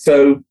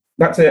 So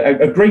that's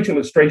a great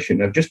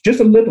illustration of just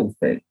a little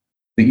thing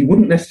that you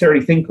wouldn't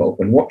necessarily think of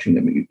when watching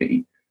the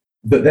movie,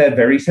 that they're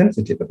very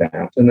sensitive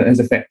about and that has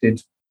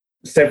affected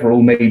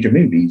several major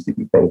movies that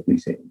you've probably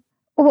seen.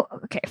 Well,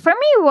 okay. For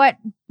me, what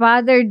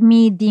bothered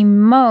me the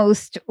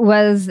most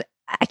was,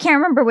 I can't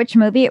remember which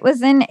movie it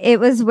was in. It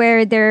was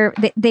where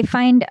they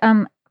find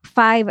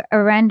 5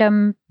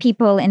 random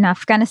people in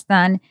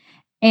Afghanistan,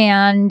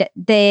 and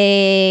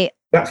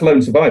That's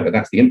Lone Survivor.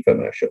 That's the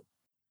infomercial.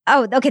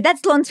 Oh, okay.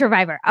 That's Lone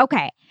Survivor.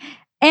 Okay.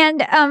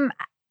 And,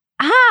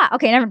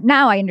 okay.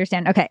 Now I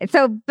understand. Okay.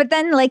 So, but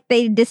then like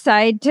they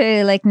decide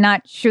to like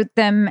not shoot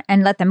them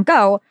and let them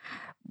go.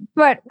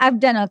 But I've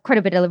done quite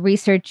a bit of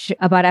research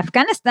about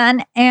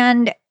Afghanistan,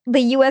 and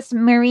the U.S.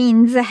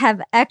 Marines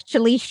have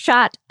actually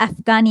shot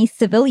Afghani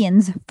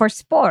civilians for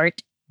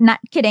sport. Not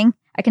kidding.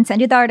 I can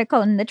send you the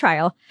article in the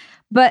trial.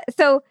 But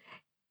so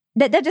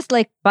that just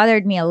like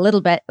bothered me a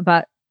little bit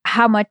about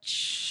how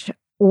much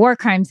war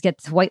crimes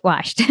gets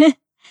whitewashed.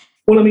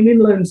 Well, I mean, in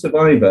Lone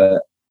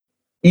Survivor,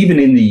 even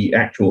in the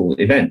actual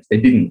event, they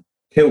didn't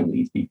kill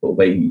these people.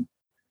 They,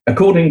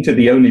 according to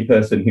the only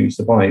person who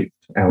survived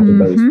out of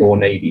those 4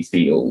 Navy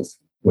SEALs,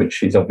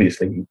 which is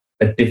obviously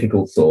a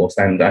difficult source,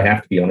 and I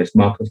have to be honest,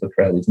 Marcus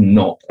Luttrell is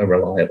not a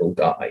reliable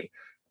guy.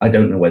 I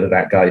don't know whether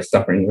that guy is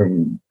suffering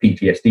from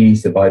PTSD,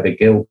 survivor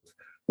guilt,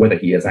 whether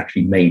he has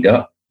actually made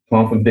up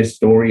half of this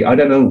story. I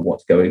don't know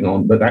what's going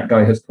on, but that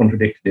guy has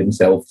contradicted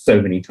himself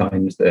so many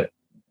times that,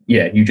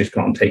 yeah, you just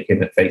can't take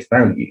him at face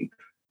value,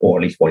 or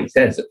at least what he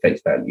says at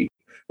face value.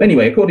 But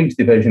anyway, according to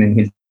the version in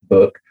his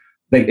book,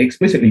 they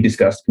explicitly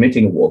discussed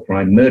committing a war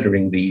crime,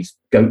 murdering these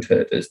goat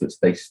herders that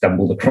they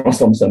stumbled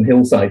across on some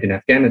hillside in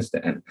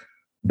Afghanistan,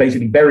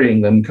 basically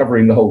burying them,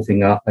 covering the whole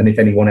thing up, and if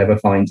anyone ever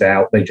finds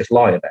out, they just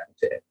lie about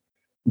it.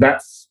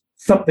 That's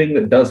something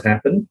that does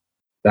happen.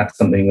 That's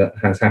something that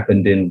has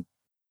happened in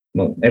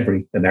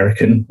every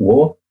American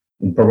war.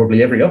 in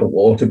probably every other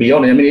war, to be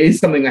honest. I mean, it is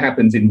something that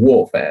happens in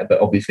warfare,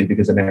 but obviously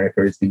because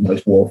America is the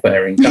most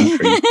warfaring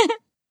country,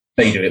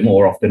 they do it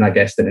more often, I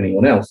guess, than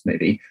anyone else,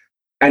 maybe.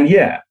 And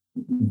yeah,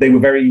 they were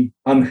very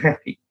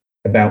unhappy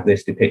about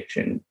this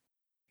depiction.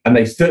 And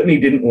they certainly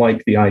didn't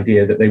like the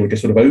idea that they were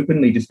just sort of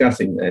openly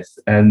discussing this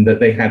and that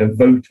they had a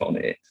vote on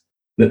it,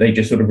 that they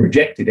just sort of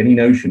rejected any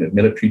notion of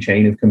military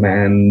chain of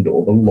command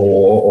or the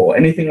law or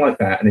anything like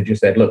that. And they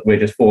just said, look, we're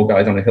just 4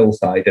 guys on a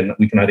hillside and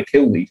we can either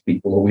kill these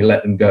people or we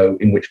let them go,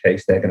 in which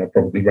case they're going to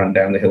probably run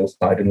down the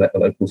hillside and let the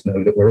locals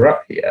know that we're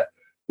up here.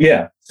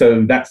 Yeah,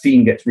 so that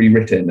scene gets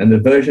rewritten, and the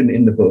version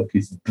in the book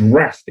is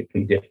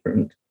drastically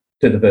different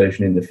to the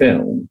version in the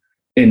film.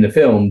 In the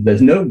film,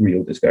 there's no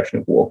real discussion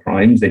of war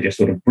crimes. They just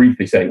sort of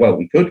briefly say, well,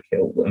 we could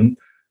kill them.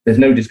 There's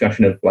no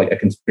discussion of like a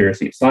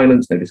conspiracy of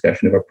silence, no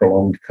discussion of a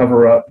prolonged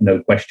cover-up,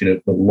 no question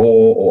of the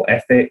law or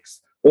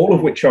ethics, all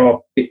of which are,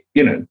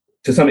 you know,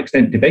 to some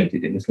extent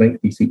debated in this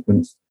lengthy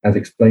sequence as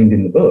explained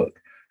in the book.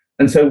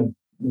 And so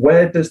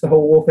where does the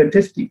whole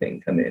authenticity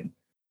thing come in?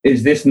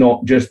 Is this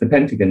not just the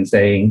Pentagon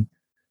saying,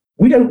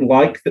 we don't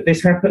like that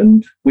this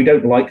happened, we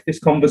don't like this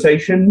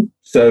conversation,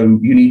 so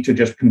you need to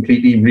just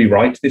completely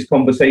rewrite this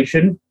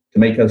conversation to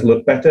make us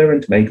look better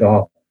and to make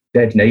our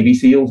dead Navy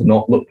SEALs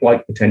not look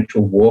like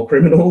potential war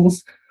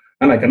criminals?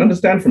 And I can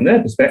understand from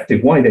their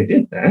perspective why they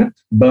did that,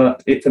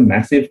 but it's a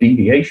massive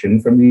deviation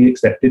from the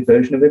accepted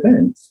version of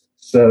events.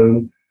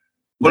 So,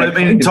 well, I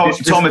mean, Tom,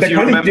 if you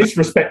remember,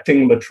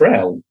 disrespecting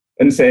Luttrell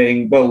and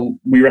saying, well,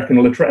 we reckon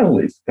Luttrell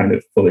is kind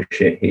of full of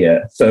shit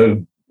here,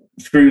 so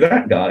screw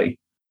that guy,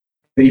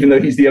 even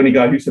though he's the only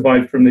guy who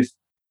survived from this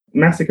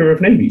massacre of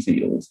Navy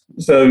SEALs.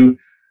 So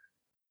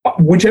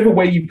whichever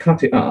way you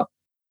cut it up,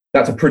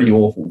 that's a pretty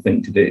awful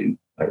thing to do,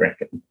 I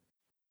reckon.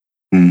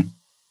 Mm.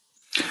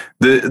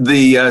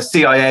 The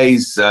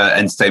CIA's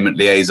entertainment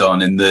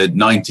liaison in the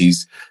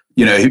 90s,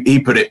 you know, he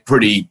put it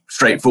pretty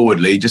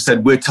straightforwardly. He just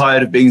said, we're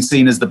tired of being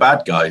seen as the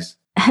bad guys.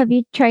 Have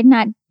you tried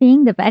not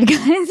being the bad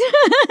guys?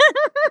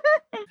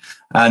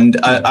 And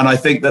I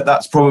think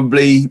that's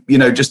probably, you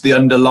know, just the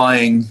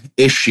underlying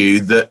issue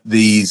that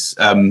these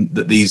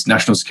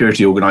national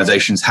security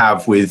organizations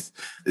have with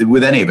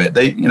any of it.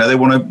 They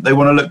want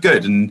to look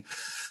good, and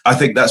I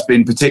think that's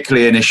been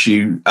particularly an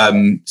issue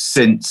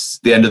since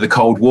the end of the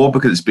Cold War,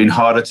 because it's been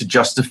harder to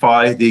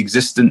justify the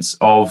existence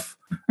of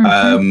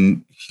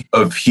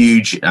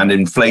huge and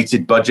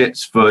inflated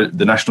budgets for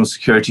the national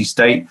security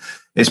state.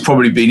 It's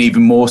probably been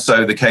even more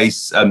so the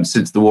case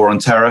since the War on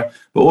Terror,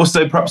 but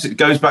also perhaps it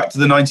goes back to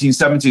the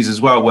 1970s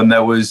as well, when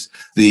there was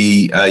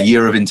the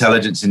Year of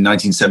Intelligence in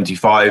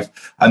 1975,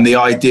 and the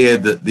idea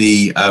that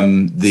the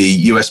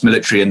US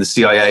military and the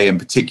CIA in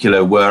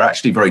particular were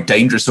actually very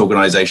dangerous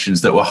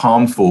organizations that were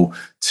harmful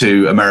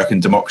to American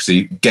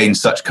democracy gained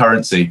such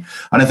currency.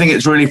 And I think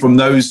it's really from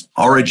those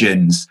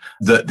origins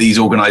that these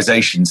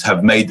organizations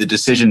have made the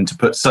decision to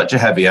put such a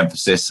heavy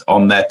emphasis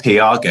on their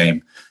PR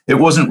game. It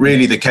wasn't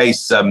really the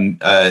case,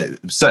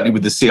 certainly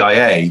with the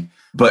CIA,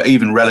 but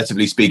even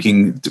relatively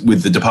speaking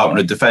with the Department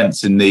of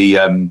Defense in the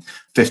 50s,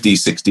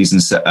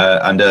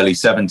 60s and early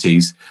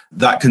 70s.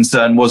 That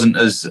concern wasn't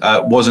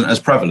as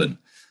prevalent.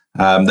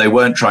 They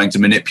weren't trying to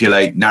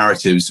manipulate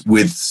narratives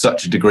with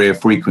such a degree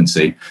of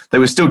frequency. They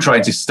were still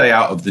trying to stay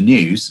out of the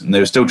news, and they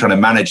were still trying to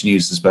manage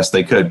news as best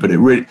they could.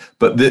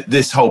 But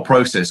this whole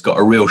process got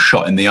a real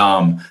shot in the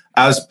arm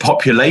as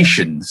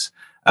populations.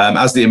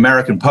 As the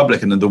American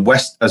public and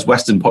as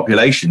Western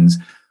populations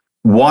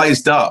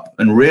wised up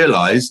and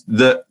realized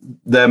that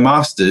their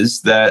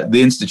masters, the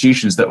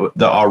institutions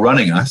that are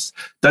running us,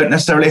 don't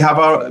necessarily have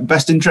our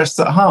best interests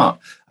at heart.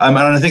 And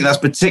I think that's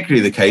particularly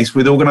the case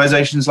with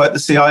organizations like the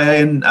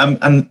CIA and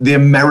the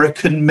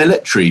American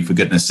military, for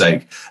goodness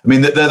sake. I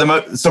mean, they're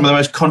some of the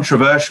most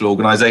controversial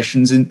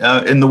organizations in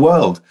the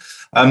world.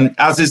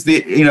 As is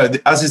the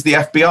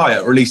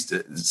FBI, or at least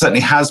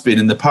certainly has been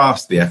in the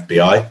past, the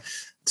FBI.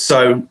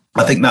 So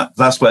I think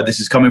that's where this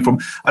is coming from.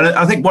 And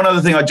I think one other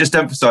thing I'd just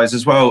emphasize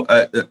as well,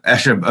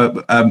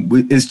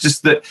 Escher, is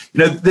just that, you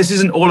know, this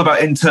isn't all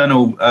about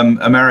internal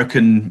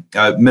American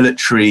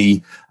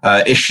military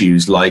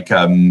issues like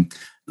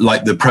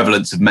the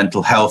prevalence of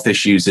mental health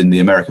issues in the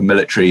American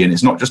military. And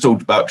it's not just all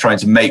about trying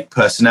to make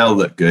personnel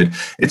look good.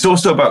 It's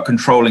also about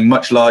controlling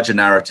much larger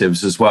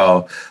narratives as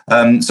well.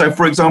 So,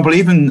 for example,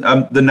 even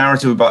the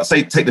narrative about,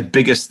 say, take the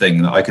biggest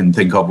thing that I can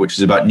think of, which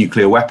is about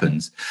nuclear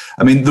weapons.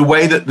 I mean, the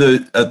way that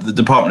the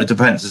Department of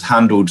Defense has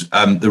handled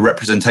the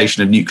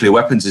representation of nuclear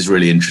weapons is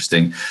really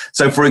interesting.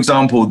 So, for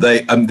example,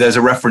 there's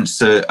a reference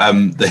to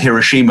the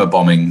Hiroshima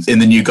bombings in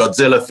the new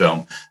Godzilla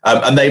film,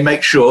 and they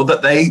make sure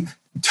that they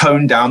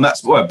tone down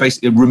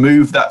basically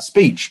remove that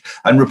speech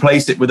and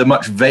replace it with a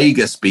much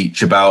vaguer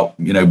speech about,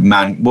 you know,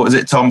 what was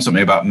it, Tom?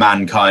 Something about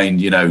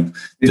mankind, you know.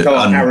 It's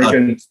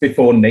arrogance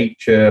before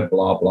nature,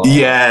 blah, blah.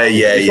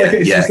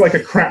 It's just like a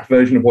crap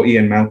version of what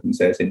Ian Malcolm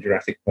says in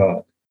Jurassic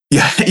Park.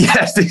 Yeah,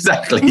 yes,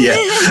 exactly,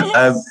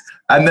 yeah.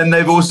 And then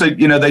they've also,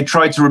 they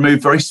tried to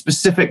remove very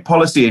specific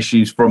policy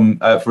issues from,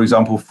 for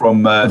example,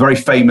 from a very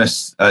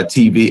famous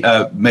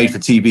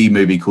made-for-TV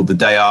movie called The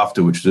Day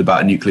After, which was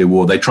about a nuclear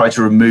war. They tried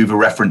to remove a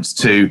reference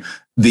to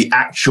the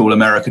actual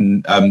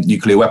American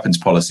nuclear weapons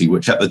policy,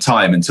 which at the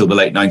time, until the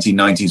late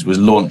 1990s, was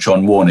launch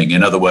on warning.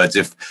 In other words,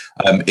 if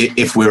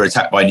we're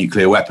attacked by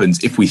nuclear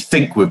weapons, if we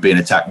think we've been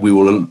attacked, we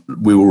will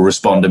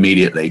respond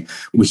immediately,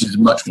 which is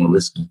much more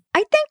risky.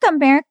 I think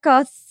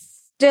America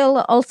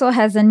still also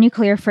has a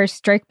nuclear first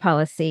strike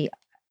policy.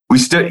 I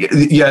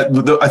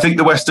think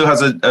the West still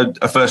has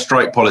a first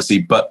strike policy,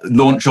 but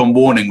launch on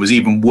warning was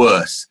even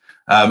worse.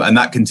 And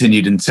that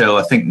continued until,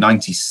 I think,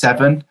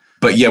 97.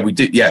 But yeah, we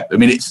did. Yeah, I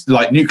mean, it's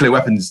like nuclear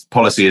weapons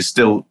policy is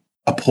still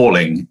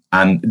appalling,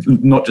 and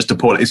not just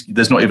appalling.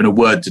 There's not even a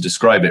word to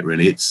describe it,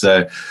 really. It's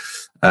kind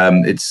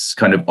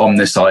of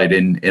omnicide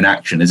in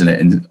action, isn't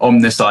it? And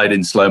omnicide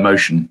in slow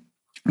motion.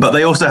 But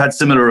they also had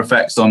similar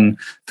effects on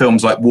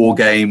films like War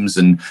Games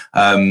and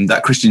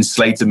that Christian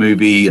Slater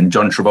movie and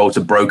John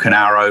Travolta Broken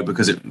Arrow,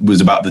 because it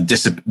was about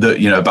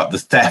about the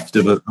theft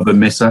of a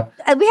missile.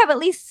 We have at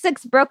least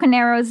 6 broken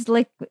arrows,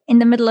 like in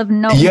the middle of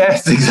nowhere.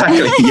 Yes,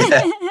 exactly.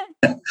 Yeah.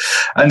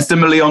 And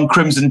similarly on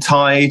Crimson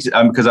Tide,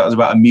 because that was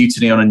about a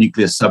mutiny on a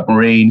nuclear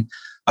submarine.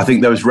 I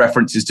think there was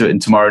references to it in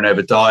Tomorrow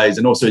Never Dies,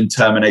 and also in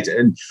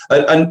Terminator,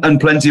 and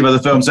plenty of other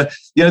films. So,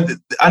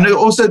 and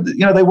also,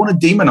 they want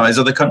to demonize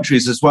other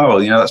countries as well.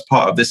 That's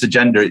part of this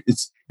agenda.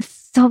 It's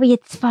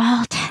Soviets'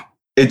 fault.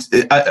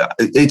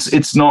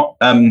 It's not.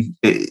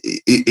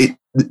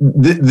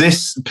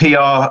 This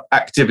PR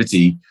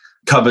activity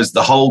covers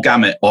the whole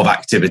gamut of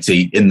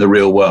activity in the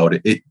real world.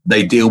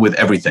 They deal with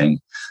everything,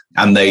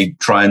 and they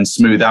try and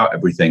smooth out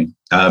everything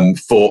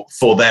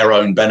for their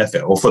own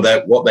benefit, or for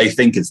what they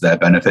think is their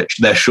benefit,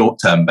 their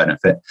short-term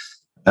benefit,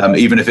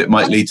 even if it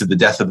might lead to the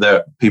death of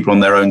their people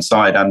on their own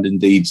side, and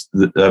indeed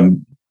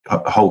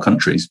whole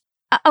countries.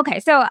 Okay,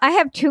 so I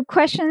have 2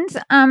 questions.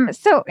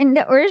 So in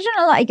the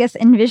original, I guess,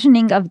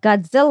 envisioning of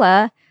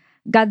Godzilla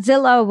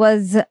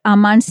was a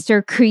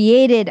monster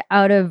created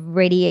out of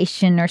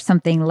radiation or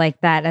something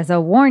like that as a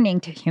warning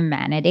to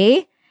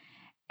humanity.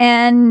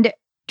 And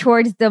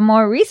towards the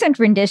more recent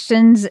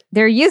renditions,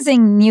 they're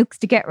using nukes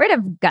to get rid of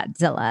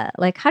Godzilla.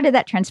 Like, how did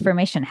that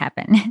transformation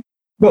happen?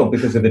 Well,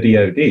 because of the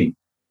DoD.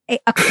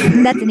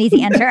 Okay, that's an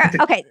easy answer.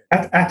 Okay.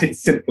 At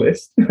its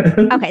simplest.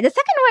 Okay, the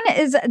second one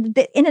is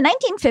in the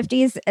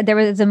 1950s, there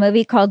was a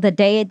movie called The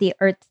Day the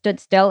Earth Stood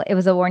Still. It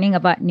was a warning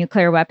about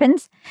nuclear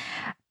weapons.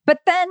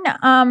 But then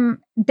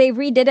they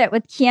redid it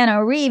with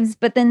Keanu Reeves,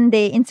 but then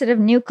instead of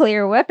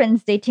nuclear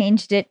weapons, they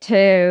changed it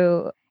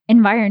to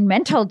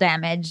environmental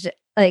damage.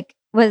 Like,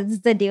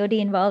 was the DoD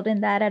involved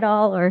in that at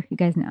all, or you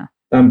guys know?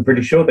 I'm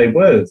pretty sure they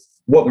were.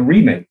 What, the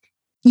remake?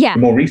 Yeah.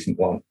 The more recent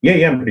one?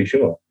 Yeah, I'm pretty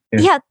sure.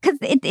 Yeah, because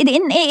it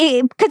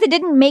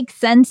didn't make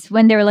sense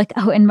when they were like,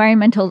 oh,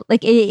 environmental.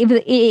 Like,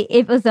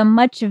 it was a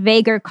much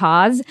vaguer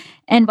cause.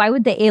 And why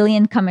would the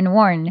alien come and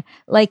warn?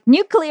 Like,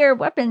 nuclear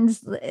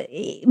weapons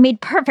made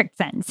perfect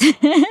sense.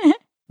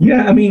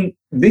 Yeah, I mean,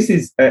 this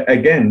is,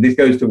 again, this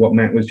goes to what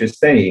Matt was just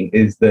saying,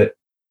 is that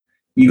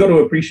you got to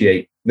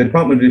appreciate the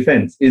Department of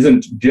Defense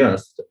isn't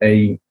just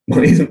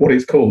isn't what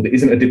it's called. It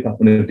isn't a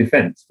Department of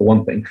Defense, for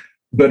one thing.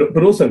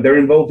 But also, they're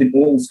involved in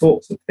all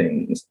sorts of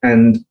things.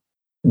 And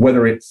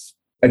whether it's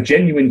a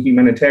genuine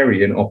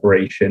humanitarian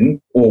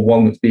operation or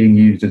one that's being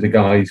used as a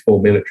guise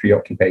for military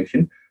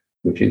occupation,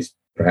 which is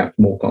perhaps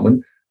more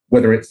common,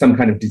 whether it's some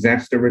kind of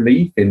disaster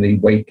relief in the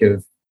wake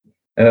of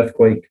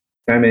earthquake,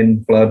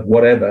 famine, flood,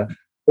 whatever,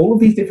 all of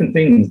these different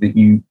things that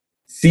you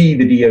see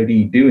the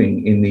DoD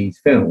doing in these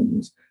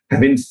films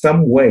have in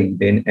some way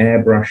been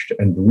airbrushed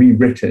and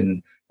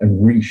rewritten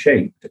and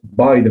reshaped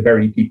by the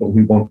very people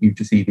who want you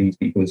to see these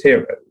people as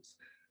heroes.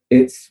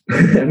 It's,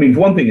 I mean,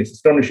 for one thing, it's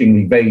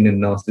astonishingly vain and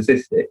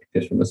narcissistic,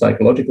 just from a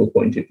psychological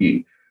point of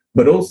view.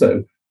 But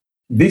also,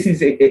 this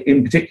is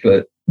in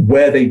particular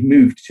where they've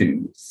moved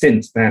to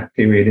since that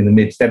period in the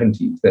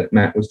mid-70s that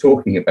Matt was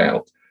talking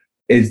about,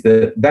 is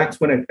that that's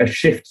when a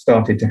shift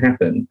started to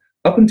happen.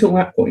 Up until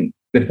that point,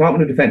 the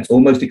Department of Defense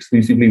almost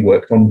exclusively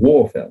worked on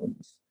war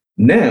films.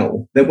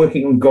 Now they're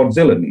working on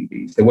Godzilla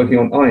movies. They're working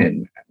on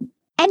Iron Man.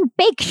 And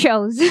bake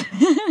shows.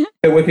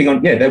 They're working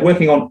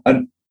on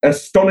an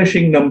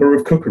astonishing number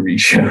of cookery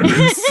shows,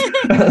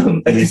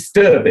 a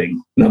disturbing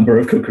number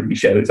of cookery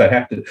shows.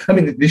 I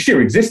mean, the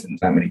sheer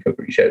existence of how many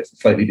cookery shows is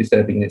slightly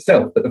disturbing in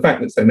itself, but the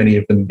fact that so many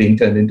of them are being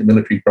turned into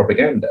military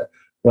propaganda,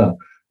 well,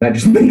 that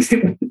just makes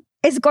it...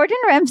 Is Gordon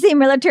Ramsay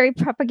military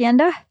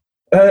propaganda?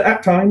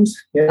 At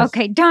times, yes.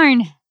 Okay,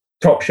 darn.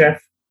 Top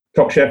Chef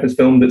is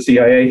filmed at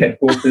CIA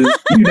headquarters.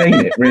 You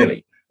name it,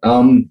 really.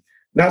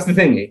 That's the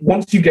thing.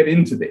 Once you get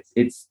into this,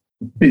 it's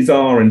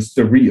bizarre and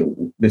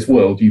surreal, this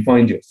world you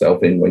find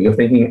yourself in, where you're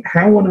thinking,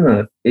 how on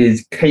earth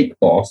is Cake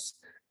Boss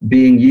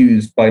being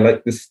used by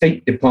like the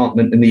State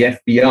Department and the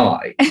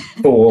FBI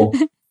for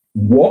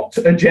what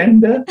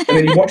agenda? And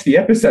then you watch the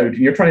episode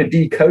and you're trying to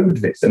decode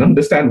this and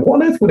understand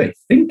what on earth were they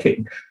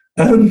thinking.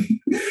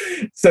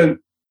 So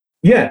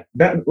Yeah,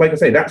 that, like I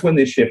say, that's when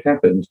this shift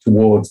happened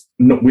towards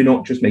we're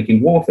not just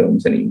making war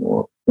films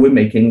anymore. We're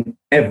making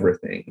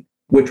everything.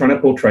 We're trying to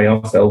portray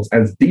ourselves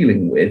as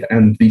dealing with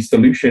and the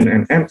solution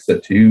and answer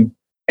to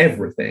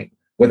everything.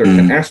 Whether it's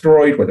an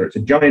asteroid, whether it's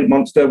a giant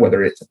monster,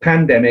 whether it's a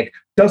pandemic,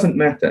 doesn't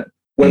matter.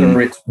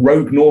 Whether it's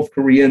rogue North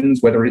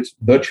Koreans, whether it's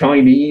the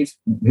Chinese,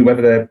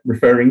 whoever they're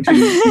referring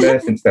to there,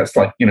 since that's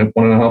like,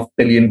 1.5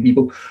 billion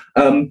people,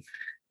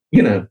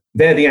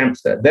 they're the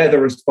answer. They're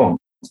the response.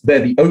 They're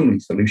the only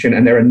solution,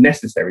 and they're a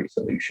necessary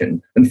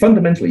solution. And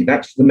fundamentally,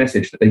 that's the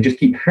message that they just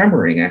keep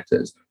hammering at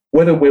us,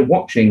 whether we're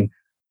watching,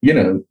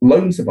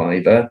 Lone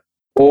Survivor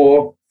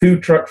or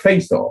Food Truck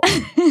Face Off.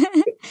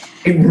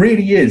 It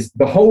really is.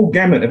 The whole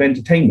gamut of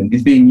entertainment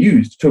is being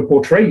used to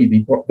portray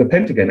the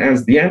Pentagon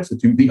as the answer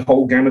to the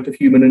whole gamut of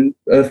human and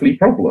earthly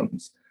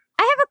problems.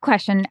 I have a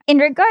question in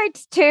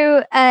regards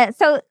to,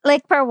 so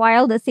like for a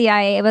while, the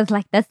CIA was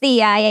like, the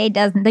CIA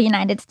doesn't, the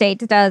United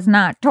States does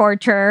not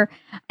torture.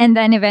 And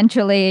then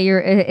eventually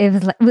it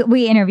was like,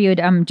 we interviewed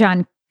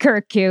John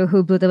Kirkue,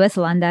 who blew the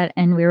whistle on that.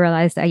 And we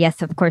realized,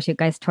 yes, of course, you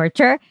guys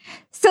torture.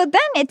 So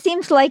then it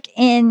seems like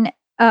in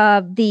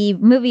the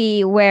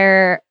movie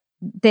where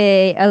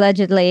they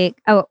allegedly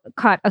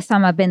caught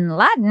Osama bin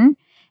Laden,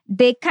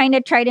 they kind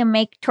of try to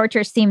make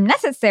torture seem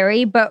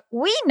necessary. But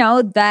we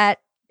know that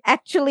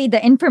actually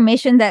the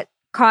information that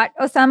caught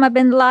Osama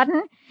bin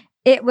Laden,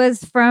 it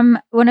was from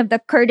one of the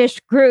Kurdish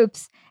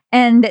groups.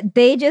 And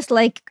they just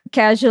like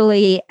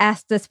casually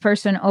asked this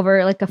person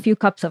over like a few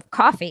cups of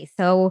coffee.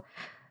 So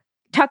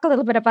talk a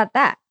little bit about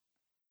that.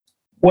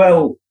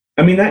 Well,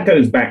 I mean, that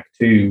goes back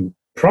to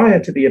prior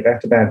to the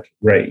Abbottabad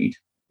raid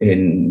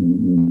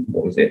in,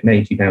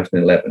 May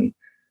 2011.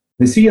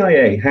 The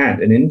CIA had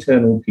an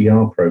internal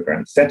PR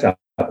program set up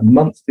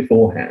months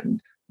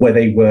beforehand where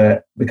they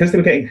were, because they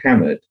were getting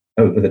hammered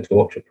over the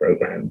torture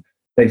program,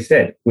 they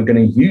said, we're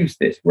going to use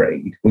this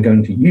raid, we're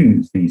going to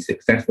use the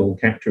successful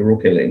capture or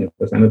killing of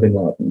Osama bin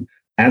Laden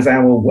as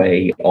our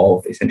way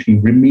of essentially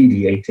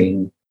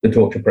remediating the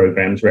torture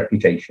program's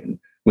reputation.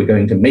 We're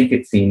going to make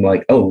it seem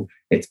like, oh,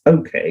 it's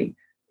okay.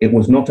 It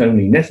was not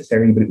only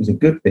necessary, but it was a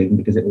good thing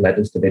because it led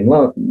us to bin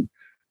Laden.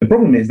 The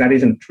problem is that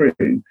isn't true.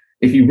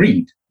 If you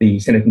read the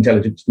Senate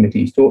Intelligence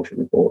Committee's torture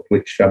report,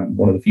 which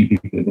one of the few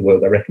people in the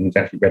world I reckon has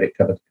actually read it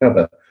cover to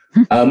cover,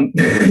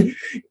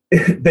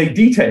 they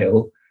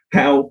detail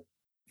how,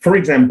 for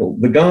example,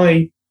 the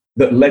guy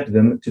that led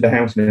them to the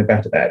house in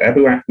Abbottabad,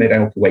 Abu Ahmed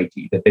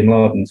al-Kuwaiti, the bin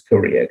Laden's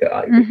courier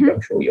guy, which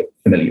I'm sure you're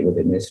familiar with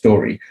in this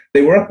story,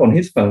 they were up on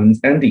his phones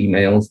and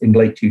emails in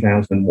late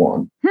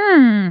 2001.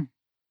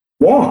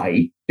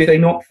 Why did they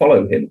not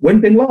follow him?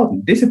 When bin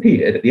Laden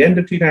disappeared at the end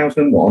of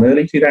 2001,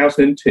 early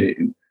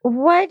 2002.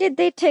 Why did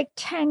they take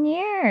 10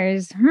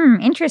 years?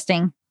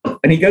 Interesting.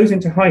 And he goes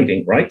into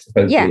hiding, right?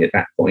 Supposedly at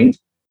that point.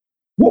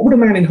 What would a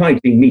man in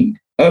hiding need?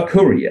 A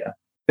courier.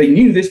 They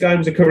knew this guy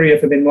was a courier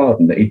for bin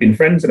Laden, that he'd been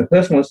friends and a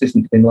personal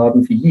assistant to bin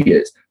Laden for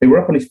years. They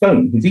were up on his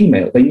phone, his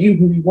email. They knew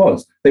who he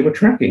was. They were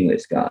tracking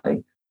this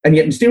guy. And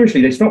yet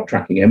mysteriously they stopped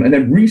tracking him and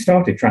then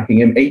restarted tracking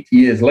him 8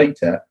 years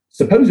later,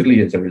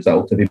 supposedly as a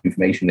result of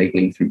information they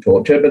gleaned through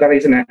torture, but that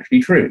isn't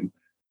actually true.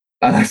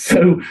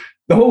 So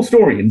the whole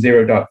story in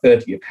Zero Dark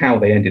 30 of how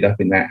they ended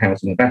up in that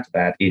house in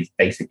Abbottabad is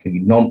basically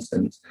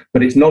nonsense.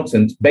 But it's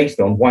nonsense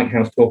based on White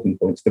House talking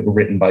points that were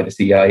written by the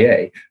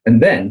CIA.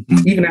 And then,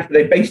 even after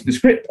they based the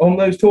script on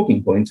those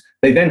talking points,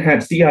 they then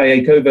had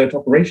CIA covert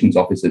operations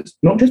officers,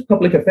 not just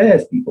public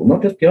affairs people,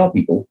 not just PR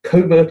people,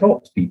 covert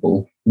ops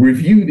people,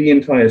 review the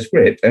entire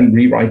script and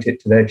rewrite it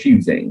to their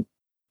choosing.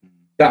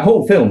 That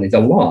whole film is a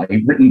lie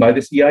written by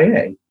the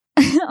CIA.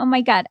 Oh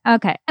my God.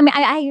 Okay. I mean,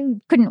 I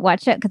couldn't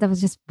watch it because I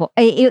was just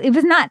it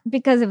was not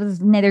because it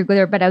was neither good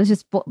or bad. I was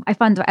just I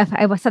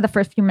saw the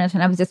first few minutes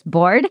and I was just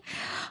bored.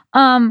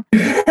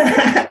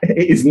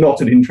 It is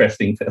not an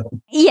interesting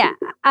film. Yeah.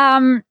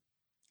 And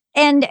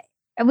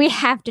we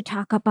have to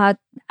talk about,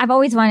 I've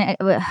always wanted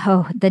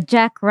the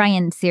Jack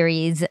Ryan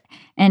series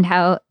and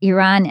how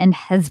Iran and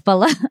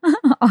Hezbollah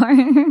are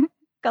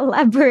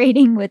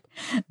collaborating with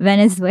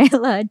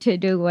Venezuela to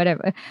do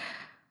whatever.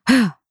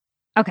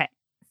 Okay.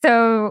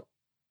 So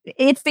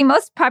it's the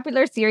most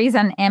popular series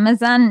on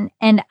Amazon,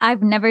 and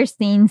I've never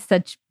seen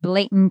such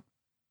blatant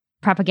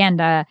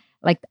propaganda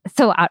like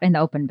so out in the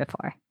open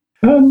before.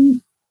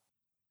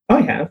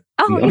 I have.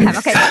 Oh, you have.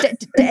 Okay,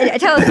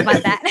 tell us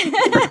about that.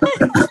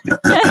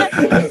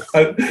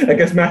 I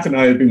guess Matt and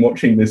I have been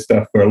watching this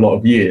stuff for a lot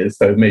of years,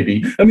 so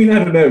maybe, I mean, I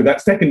don't know,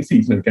 that second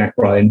season of Jack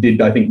Ryan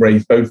did, I think,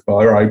 raise both of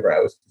our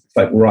eyebrows. It's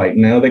like, right,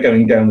 now they're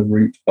going down the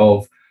route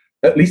of,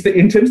 at least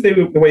in terms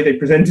of the way they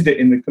presented it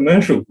in the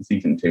commercial for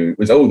season 2, it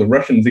was, the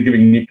Russians are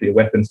giving nuclear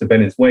weapons to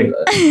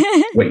Venezuela.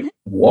 Wait,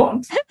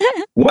 what?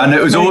 And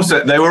it was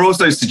they were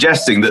also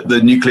suggesting that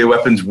the nuclear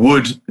weapons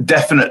would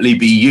definitely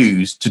be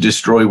used to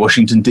destroy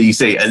Washington,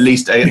 D.C., at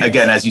least,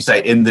 again, as you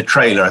say, in the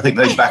trailer. I think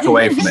they back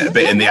away from it a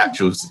bit in the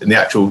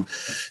actual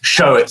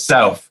show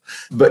itself.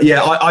 But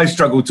yeah, I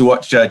struggled to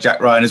watch Jack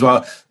Ryan as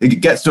well.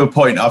 It gets to a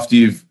point after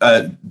you've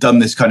done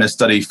this kind of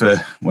study for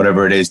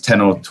whatever it is,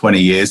 10 or 20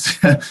 years,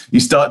 you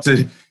start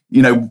to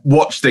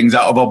watch things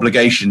out of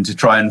obligation to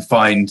try and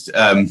find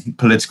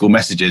political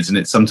messages, and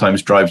it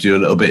sometimes drives you a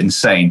little bit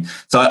insane.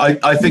 So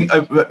I think,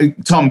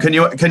 Tom, can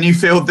you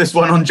field this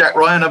one on Jack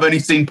Ryan? I've only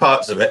seen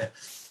parts of it.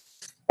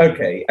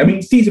 Okay, I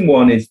mean, season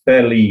 1 is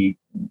fairly.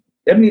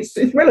 I mean,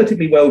 it's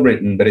relatively well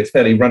written, but it's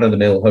fairly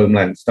run-of-the-mill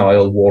Homeland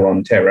style war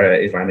on terror,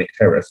 Islamic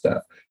terror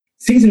stuff.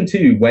 Season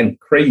 2 went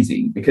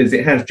crazy because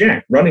it has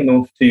Jack running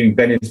off to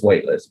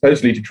Venezuela,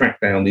 supposedly to track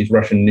down these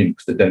Russian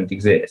nukes that don't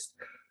exist.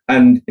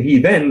 And he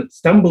then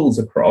stumbles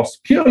across,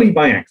 purely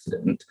by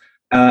accident,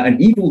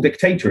 an evil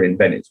dictator in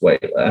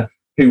Venezuela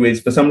who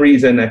is, for some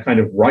reason, a kind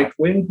of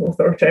right-wing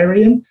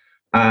authoritarian.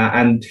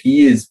 And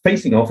he is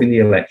facing off in the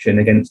election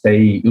against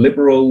a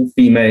liberal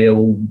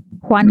female,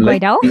 Juan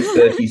Guaido,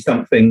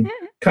 30-something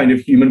kind of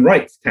human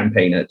rights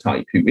campaigner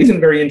type who isn't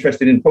very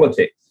interested in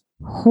politics.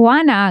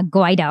 Juana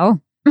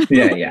Guaido.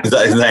 Yeah. Is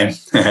that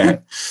his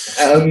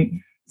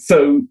name?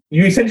 So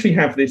you essentially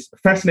have this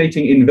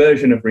fascinating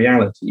inversion of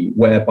reality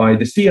whereby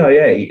the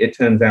CIA, it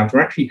turns out, are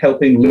actually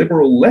helping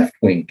liberal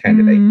left-wing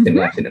candidates in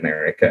Latin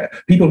America,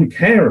 people who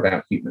care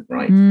about human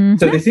rights.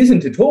 So this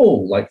isn't at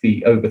all like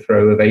the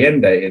overthrow of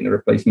Allende and the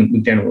replacement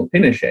with General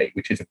Pinochet,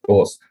 which is, of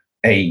course,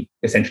 a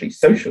essentially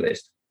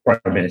socialist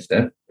prime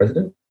minister,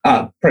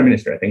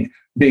 I think,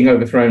 being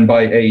overthrown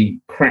by a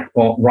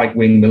crackpot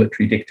right-wing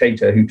military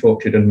dictator who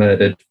tortured and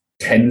murdered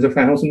tens of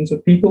thousands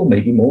of people,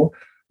 maybe more.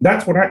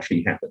 That's what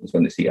actually happens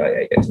when the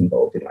CIA gets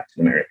involved in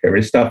Latin America,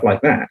 is stuff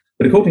like that.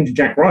 But according to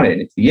Jack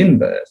Ryan, it's the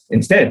inverse.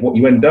 Instead, what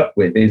you end up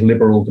with is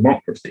liberal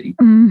democracy.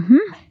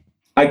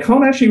 I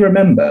can't actually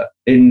remember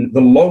in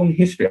the long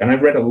history, and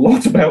I've read a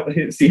lot about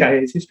the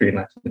CIA's history in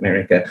Latin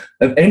America,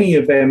 of any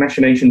of their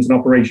machinations and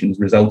operations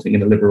resulting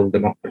in a liberal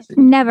democracy.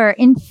 Never.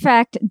 In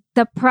fact,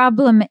 the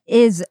problem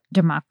is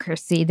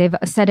democracy. They've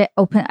said it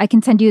open. I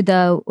can send you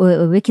the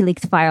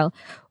WikiLeaks file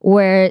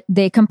where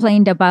they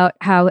complained about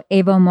how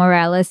Evo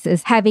Morales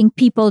is having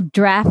people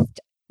draft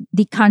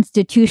the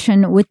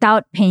Constitution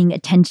without paying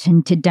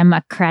attention to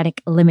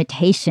democratic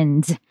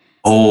limitations.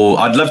 Oh,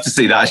 I'd love to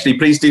see that. Actually,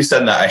 please do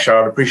send that,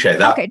 Aisha. I'd appreciate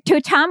that. Okay,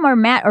 to Tom or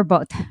Matt or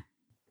both?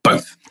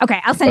 Both.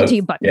 Okay, I'll send it to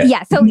you both.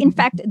 Yeah. So in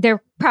fact,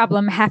 their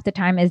problem half the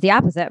time is the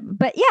opposite.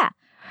 But yeah,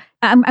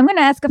 I'm going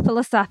to ask a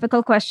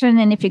philosophical question.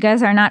 And if you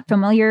guys are not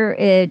familiar,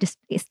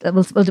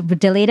 we'll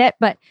delete it.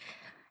 But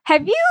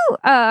have you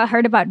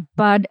heard about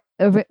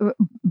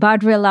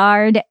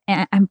Baudrillard?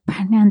 I'm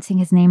pronouncing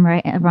his name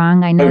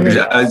wrong. I know.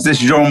 Is this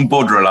Jean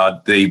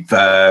Baudrillard,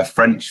 the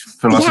French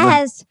philosopher?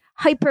 Yes.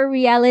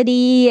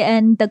 Hyperreality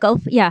and the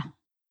Gulf. Yeah.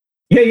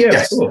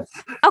 Yes.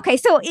 Okay,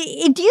 so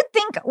do you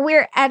think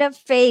we're at a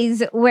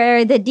phase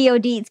where the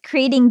DoD is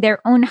creating their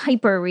own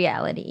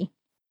hyperreality?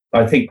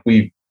 I think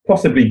we've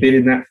possibly been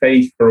in that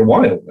phase for a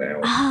while now.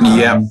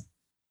 Yeah.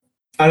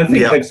 And I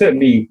think they've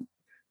certainly,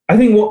 I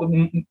think what,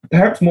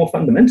 perhaps more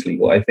fundamentally,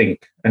 what I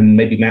think, and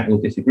maybe Matt will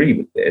disagree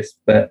with this,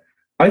 but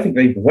I think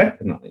they've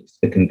weaponized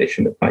the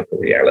condition of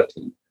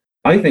hyperreality.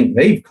 I think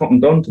they've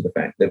cottoned on to the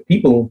fact that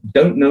people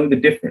don't know the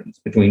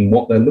difference between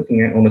what they're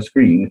looking at on a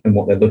screen and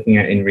what they're looking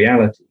at in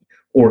reality,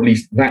 or at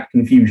least that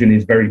confusion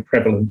is very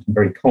prevalent and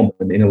very common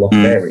in a lot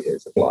of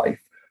areas of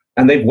life.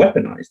 And they've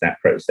weaponized that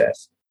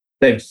process.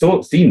 They've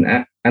seen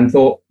that and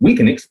thought, we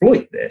can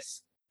exploit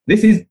this.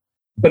 This is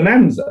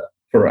bonanza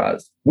for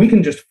us. We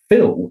can just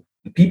fill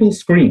people's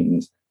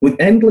screens with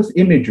endless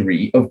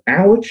imagery of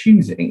our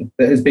choosing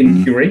that has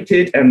been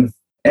curated and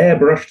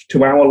airbrushed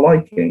to our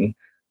liking,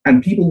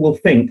 and people will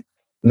think,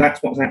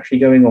 that's what's actually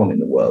going on in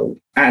the world.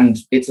 And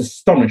it's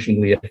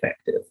astonishingly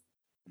effective.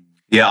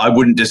 Yeah, I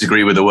wouldn't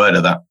disagree with a word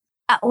of that.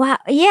 Wow.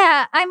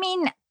 Yeah. I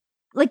mean,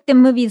 like the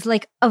movies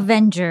like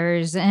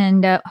Avengers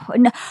and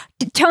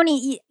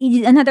Tony,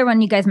 another one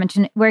you guys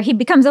mentioned, where he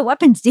becomes a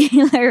weapons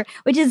dealer,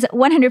 which is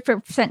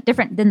 100%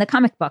 different than the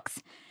comic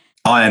books.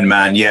 Iron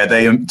Man, yeah,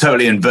 they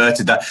totally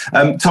inverted that.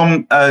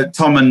 Tom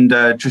and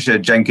Tricia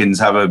Jenkins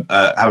have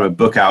a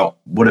book out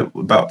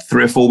about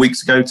 3 or 4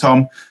 weeks ago,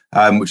 Tom,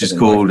 which is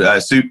called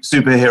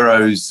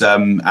Superheroes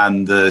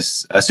and the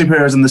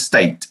Superheroes and the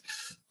State.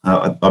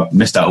 I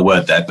missed out a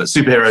word there, but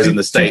Superheroes and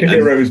the State.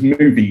 Superheroes,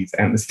 movies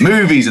and the State.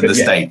 Movies and the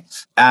State.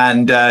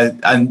 And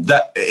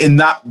that in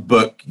that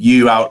book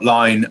you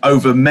outline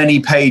over many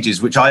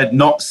pages, which I had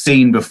not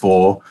seen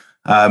before.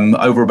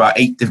 Over about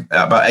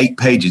eight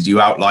pages, you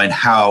outline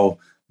how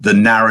the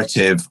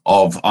narrative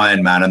of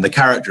Iron Man and the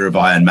character of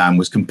Iron Man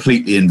was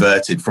completely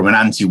inverted from an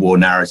anti-war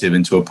narrative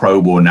into a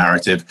pro-war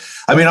narrative.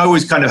 I mean, I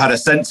always kind of had a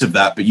sense of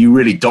that, but you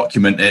really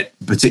document it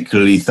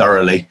particularly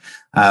thoroughly,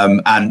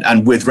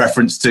 and with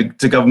reference to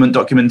government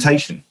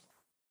documentation.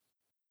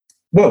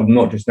 Well,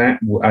 not just that.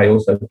 I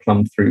also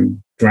plumbed through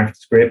draft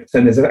scripts,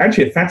 and there's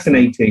actually a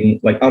fascinating,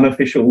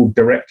 unofficial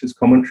director's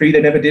commentary. They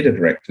never did a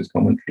director's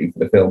commentary for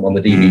the film on the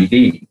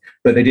DVD,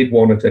 but they did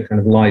one at a kind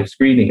of live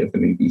screening of the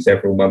movie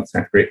several months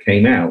after it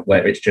came out,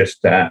 where it's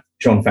just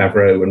Jon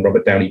Favreau and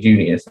Robert Downey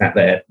Jr. sat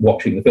there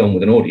watching the film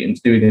with an audience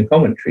doing a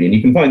commentary, and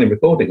you can find the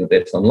recording of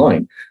this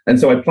online. And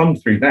so I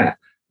plumbed through that.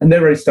 And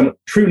there are some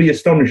truly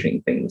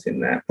astonishing things in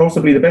that.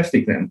 Possibly the best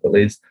example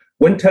is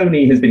when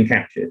Tony has been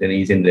captured and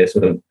he's in this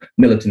sort of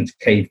militant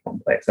cave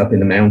complex up in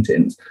the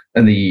mountains,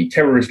 and the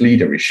terrorist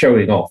leader is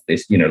showing off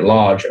this,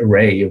 large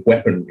array of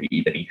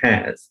weaponry that he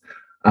has.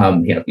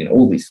 He has,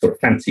 all these sort of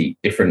fancy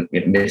different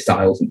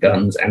missiles and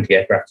guns,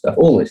 anti-aircraft stuff,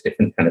 all this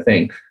different kind of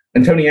thing.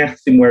 And Tony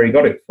asks him where he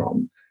got it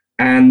from.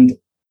 And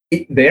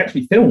they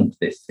actually filmed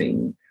this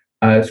scene,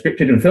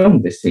 scripted and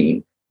filmed this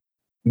scene.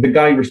 The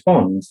guy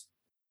responds,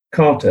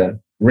 Carter,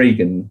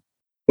 Reagan,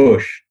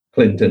 Bush,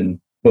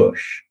 Clinton,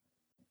 Bush.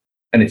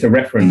 And it's a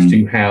reference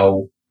to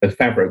how, as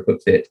Favreau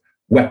puts it,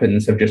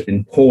 weapons have just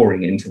been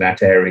pouring into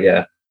that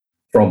area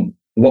from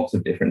lots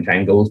of different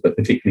angles, but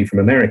particularly from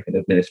American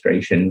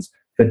administrations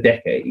for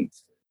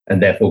decades.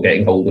 And therefore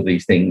getting hold of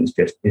these things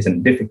just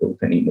isn't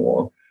difficult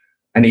anymore.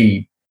 And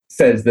he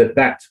says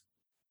that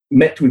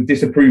met with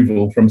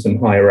disapproval from some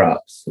higher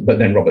ups, but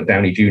then Robert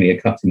Downey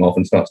Jr. cuts him off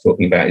and starts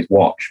talking about his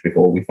watch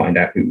before we find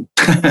out who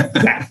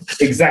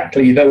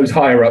exactly those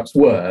higher ups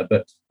were.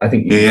 But I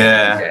think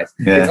it's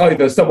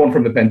either someone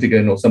from the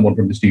Pentagon or someone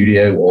from the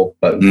studio or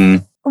both.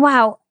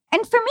 Wow.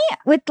 And for me,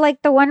 with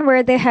like the one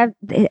where they have,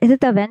 is it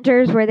the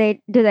Avengers where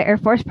they do the Air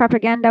Force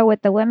propaganda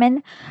with the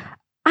women?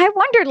 I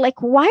wondered,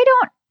 like, why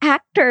don't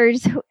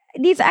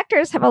these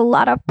actors have a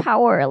lot of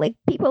power. Like,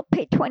 people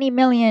pay $20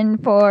 million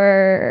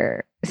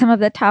for some of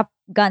the top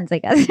guns, I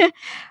guess.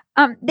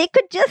 They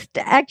could just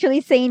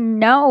actually say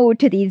no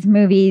to these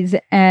movies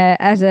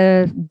as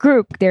a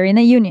group. They're in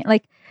a union.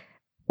 Like,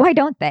 why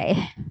don't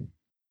they?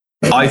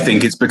 I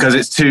think it's because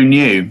it's too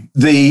new.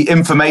 The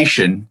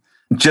information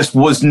just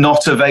was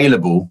not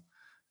available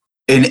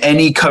in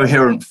any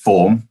coherent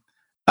form,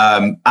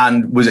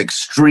 and was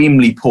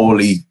extremely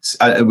poorly,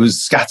 it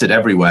was scattered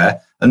everywhere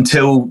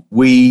until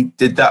we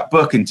did that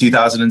book in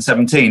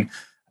 2017.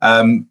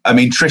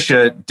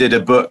 Tricia did a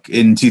book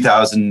in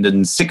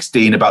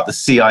 2016 about the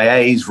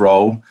CIA's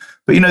role,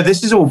 but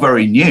this is all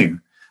very new.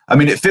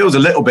 It feels a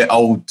little bit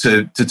old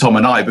to Tom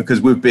and I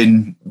because we've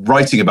been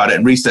writing about it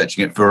and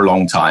researching it for a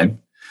long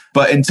time.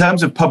 But in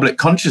terms of public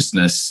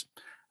consciousness,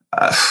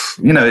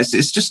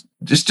 it's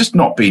just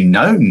not been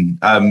known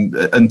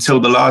until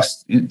the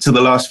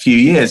last few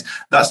years.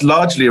 That's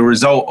largely a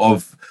result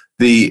of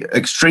the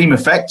extreme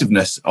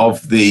effectiveness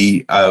of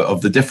the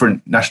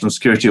different national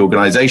security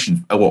organizations,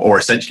 or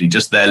essentially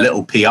just their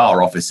little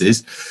PR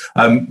offices,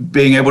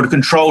 being able to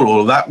control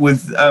all of that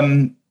with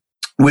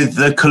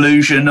the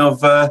collusion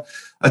of a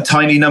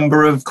tiny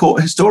number of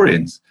court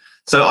historians.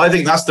 So I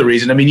think that's the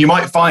reason. You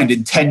might find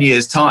in 10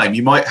 years' time,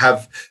 you might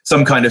have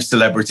some kind of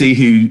celebrity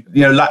who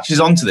latches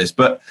onto this,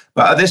 but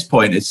at this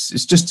point, it's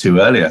just too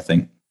early, I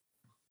think.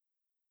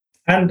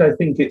 And I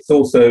think it's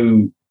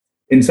also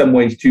in some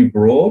ways too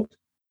broad.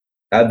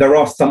 There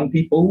are some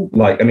people,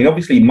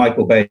 obviously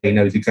Michael Bay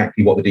knows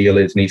exactly what the deal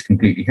is and he's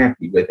completely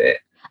happy with it.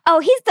 Oh,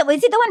 is he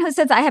the one who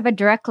says, I have a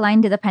direct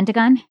line to the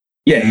Pentagon?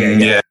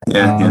 Yeah.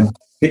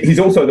 He's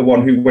also the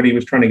one who, when he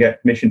was trying to get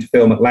permission to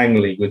film at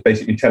Langley, was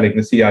basically telling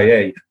the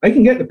CIA, I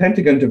can get the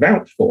Pentagon to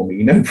vouch for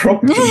me, no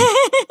problem.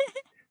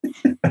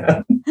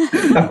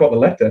 I've got the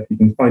letter. You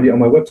can find it on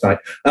my website.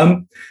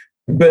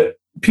 But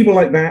people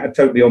like that are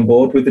totally on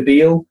board with the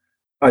deal.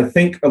 I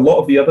think a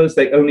lot of the others,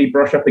 they only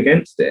brush up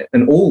against it.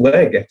 And all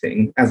they're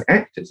getting, as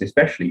actors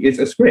especially, is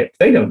a script.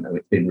 They don't know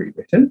it's been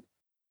rewritten.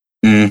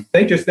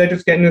 They're just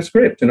getting a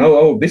script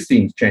and, this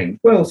scene's changed.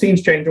 Well,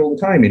 scenes change all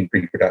the time in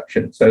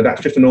pre-production. So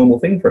that's just a normal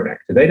thing for an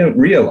actor. They don't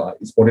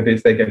realize what it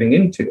is they're getting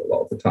into a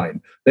lot of the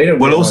time. They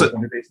don't realize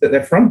what it is that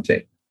they're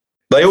fronting.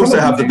 They also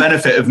have the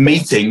benefit of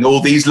meeting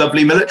all these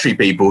lovely military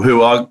people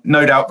who are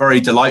no doubt very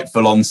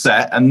delightful on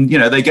set. And,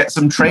 they get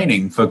some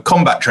training for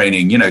combat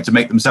training, to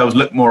make themselves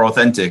look more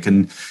authentic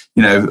and,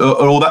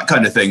 all that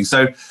kind of thing.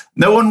 So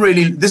no one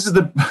really, this is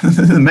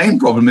the main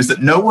problem is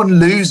that no one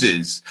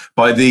loses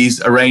by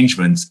these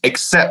arrangements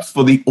except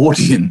for the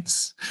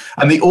audience.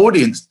 And the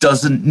audience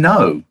doesn't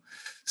know.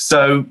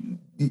 So,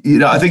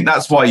 I think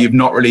that's why you've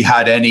not really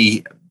had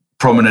any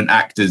prominent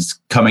actors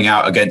coming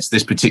out against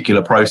this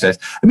particular process.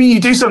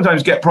 You do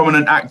sometimes get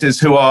prominent actors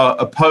who are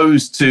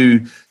opposed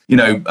to,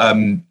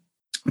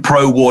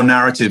 pro-war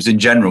narratives in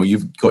general.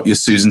 You've got your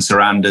Susan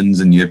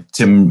Sarandons and your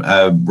Tim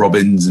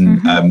Robbins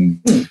and,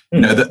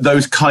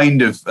 those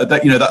kind of,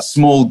 that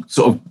small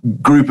sort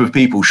of group of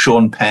people,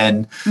 Sean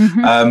Penn.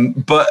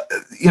 But,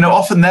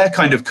 often they're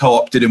kind of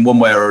co-opted in one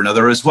way or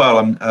another as well.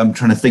 I'm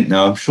trying to think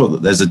now. I'm sure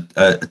that there's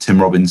a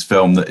Tim Robbins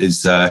film that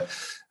is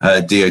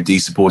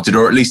DOD supported,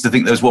 or at least I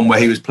think there was one where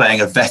he was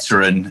playing a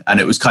veteran and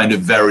it was kind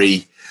of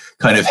very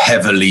kind of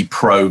heavily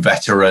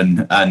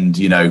pro-veteran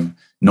and,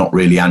 not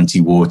really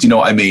anti-war. Do you know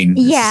what I mean?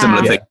 Yeah.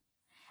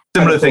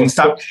 Similar things.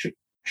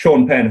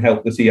 Sean Penn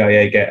helped the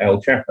CIA get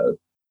El Chapo.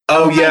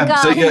 Oh yeah.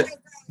 So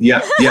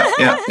yeah.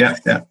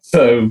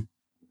 So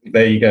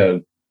there you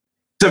go.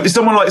 So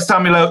someone like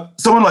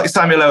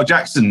Samuel L.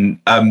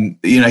 Jackson,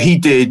 he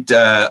did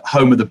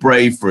Home of the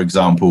Brave, for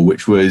example,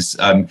 which was,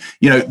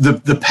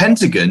 the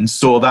Pentagon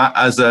saw that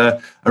as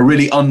a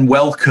really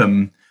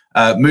unwelcome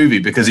movie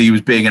because he was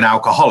being an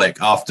alcoholic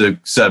after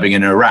serving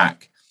in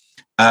Iraq.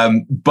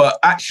 But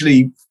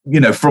actually,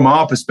 from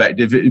our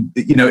perspective,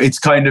 it's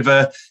kind of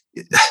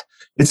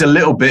it's a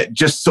little bit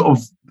just sort of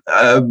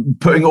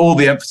putting all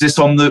the emphasis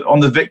on the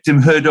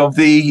victimhood of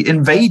the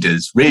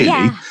invaders, really.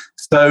 Yeah.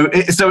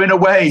 So in a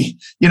way,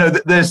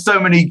 there's so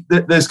many,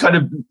 there's kind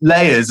of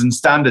layers and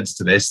standards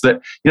to this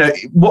that,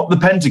 what the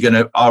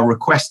Pentagon are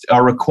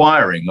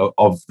requiring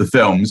of the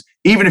films.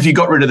 Even if you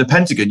got rid of the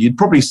Pentagon, you'd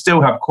probably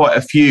still have quite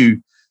a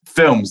few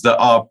films that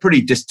are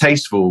pretty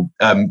distasteful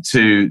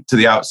to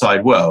the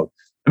outside world.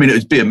 I mean, it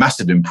would be a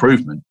massive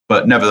improvement,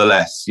 but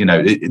nevertheless,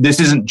 this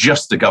isn't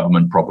just a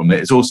government problem.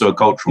 It's also a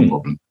cultural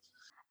problem.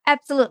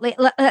 Absolutely.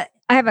 I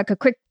have a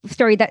quick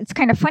story that's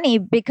kind of funny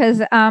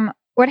because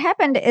what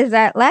happened is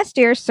that last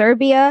year,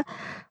 Serbia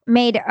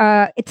made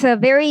it's a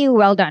very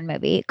well done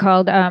movie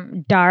called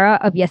Dara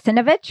of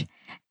Jasenovic.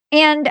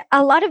 And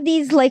a lot of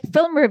these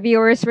film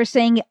reviewers were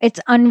saying it's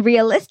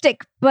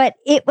unrealistic, but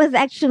it was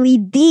actually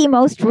the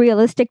most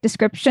realistic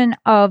description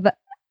of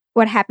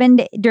what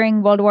happened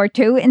during World War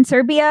II in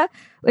Serbia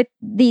with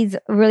these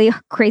really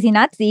crazy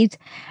Nazis.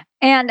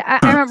 And I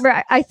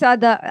remember I saw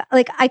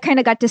I kind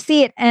of got to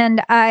see it.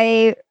 And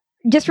I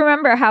just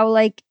remember how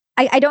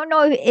I don't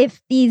know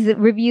if these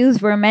reviews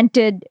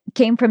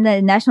came from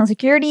the national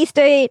security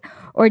state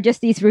or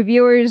just these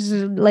reviewers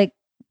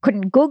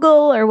couldn't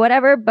Google or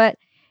whatever. But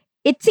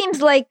it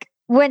seems like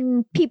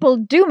when people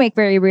do make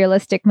very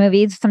realistic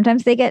movies,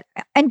 sometimes they get,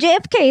 and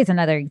JFK is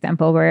another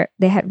example where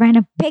they ran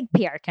a big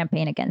PR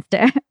campaign against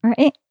it,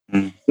 right?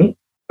 Mm-hmm.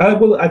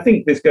 Well, I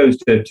think this goes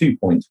to 2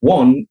 points.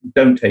 One,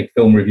 don't take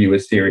film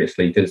reviewers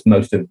seriously because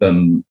most of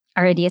them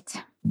are idiots.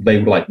 They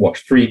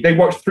watch three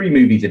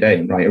movies a day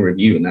and write a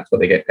review, and that's what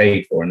they get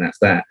paid for, and that's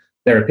that.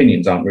 Their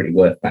opinions aren't really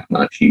worth that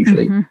much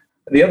usually. Mm-hmm.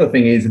 The other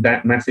thing is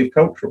that massive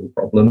cultural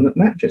problem that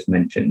Matt just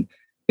mentioned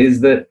is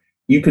that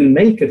you can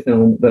make a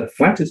film that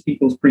flatters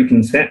people's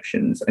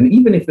preconceptions, and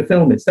even if the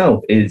film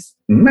itself is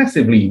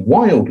massively,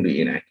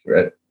 wildly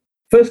inaccurate,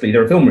 firstly,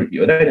 they're a film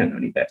reviewer, they don't know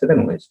any better, they're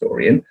not a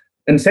historian,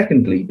 and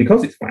secondly,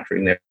 because it's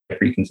flattering their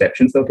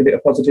preconceptions, they'll give it a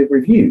positive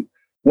review.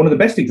 One of the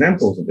best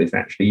examples of this,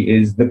 actually,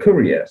 is The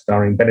Courier,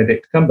 starring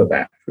Benedict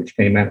Cumberbatch, which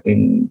came out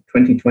in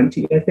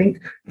 2020, I think.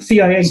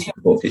 CIA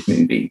supported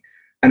movie.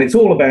 And it's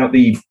all about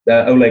the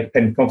Oleg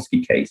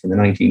Penkovsky case in the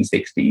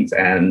 1960s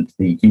and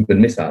the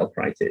Cuban Missile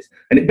Crisis.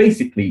 And it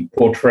basically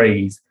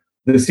portrays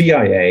the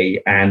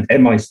CIA and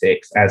MI6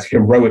 as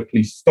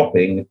heroically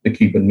stopping the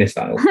Cuban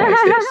Missile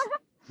Crisis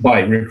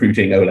by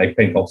recruiting Oleg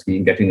Penkovsky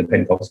and getting the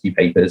Penkovsky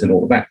papers and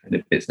all of that kind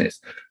of business.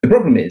 The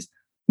problem is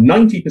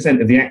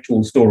 90% of the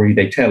actual story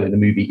they tell in the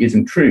movie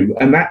isn't true,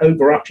 and that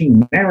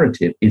overarching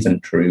narrative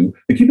isn't true.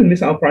 The Cuban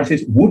Missile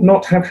Crisis would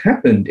not have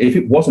happened if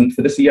it wasn't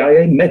for the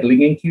CIA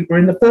meddling in Cuba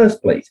in the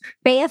first place.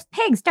 Bay of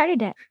Pigs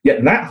started it.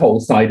 Yet that whole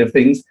side of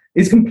things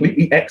is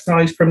completely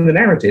excised from the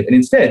narrative, and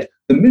instead,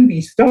 the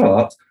movie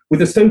starts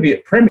with a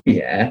Soviet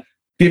premier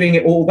giving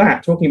it all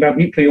that, talking about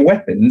nuclear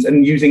weapons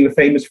and using the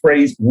famous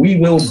phrase, "We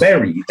will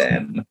bury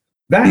them."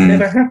 That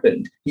never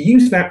happened. He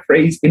used that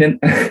phrase in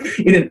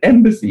an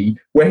embassy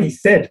where he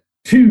said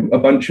to a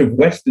bunch of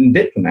Western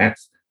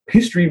diplomats,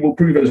 "History will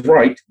prove us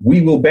right, we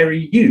will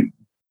bury you."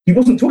 He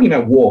wasn't talking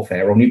about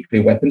warfare or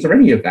nuclear weapons or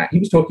any of that. He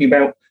was talking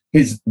about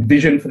his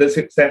vision for the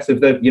success of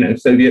the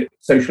Soviet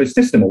socialist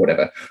system or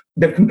whatever.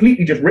 They've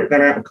completely just ripped that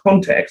out of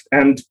context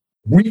and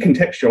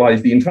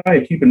recontextualized the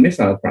entire Cuban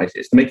Missile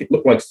Crisis to make it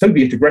look like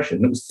Soviet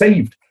aggression that was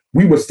saved.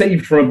 We were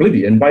saved from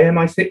oblivion by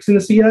MI6 and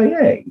the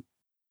CIA.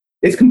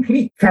 It's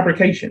complete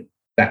fabrication,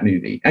 that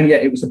movie. And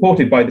yet it was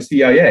supported by the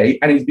CIA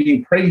and is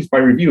being praised by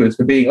reviewers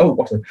for being,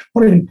 what an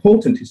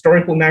important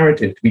historical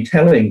narrative to be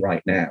telling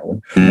right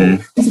now.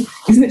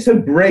 Isn't it so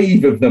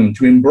brave of them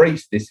to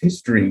embrace this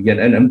history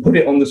and put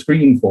it on the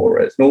screen for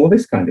us and all of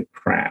this kind of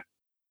crap?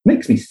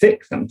 Makes me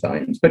sick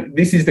sometimes. But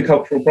this is the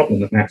cultural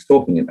problem that Matt's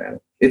talking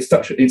about. It's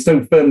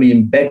so firmly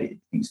embedded,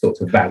 these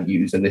sorts of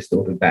values and this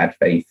sort of bad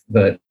faith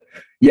that,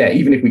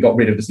 even if we got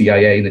rid of the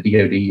CIA and the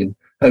DOD and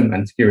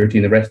Homeland Security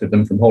and the rest of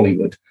them from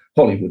Hollywood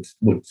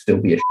would still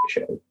be a shit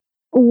show.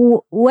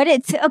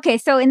 Okay,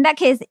 so in that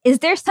case, is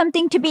there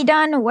something to be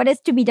done? What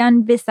is to be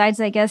done besides,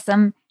 I guess,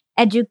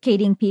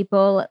 educating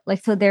people,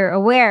 so they're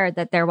aware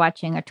that they're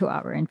watching a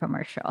 2-hour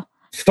infomercial?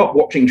 Stop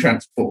watching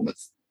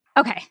Transformers.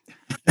 Okay.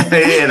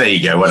 Yeah, there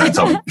you go. Well,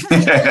 Tom.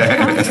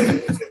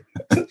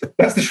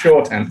 That's the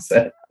short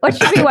answer. What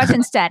should we watch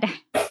instead?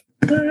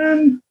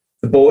 The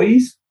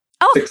Boys.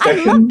 Oh, Succession.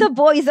 I love The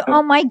Boys.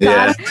 Oh my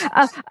God.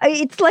 Yeah.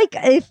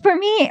 It's for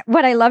me,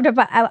 what I loved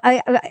about,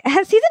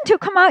 has season 2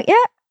 come out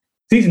yet?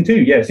 Season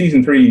 2, yeah.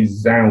 Season 3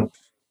 is out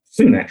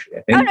soon, actually,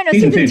 I think. Oh, no,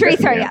 season 3,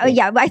 sorry.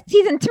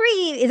 Season 3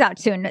 is out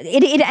soon.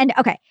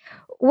 Okay.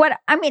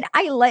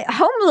 I like,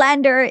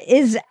 Homelander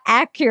is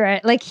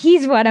accurate.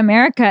 He's what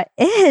America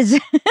is.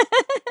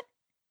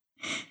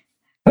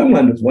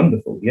 Homelander's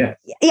wonderful, yes.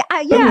 Yeah.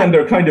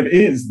 Homelander kind of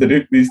is the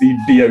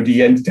DOD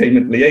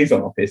Entertainment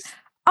Liaison Office.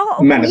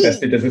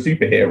 Manifested as a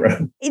superhero.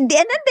 And then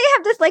they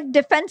have this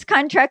defense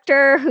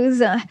contractor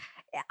who's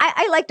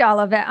I liked all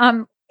of it.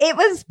 it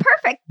was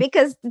perfect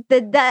because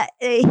they'd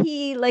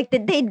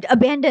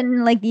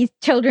abandon like these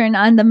children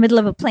on the middle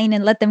of a plane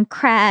and let them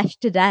crash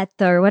to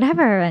death or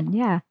whatever. And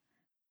yeah.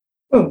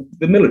 Well,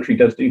 the military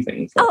does do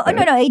things like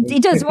that. No,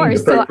 it does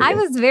worse. So I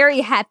was very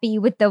happy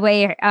with the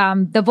way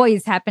the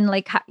boys happened.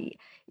 Like, how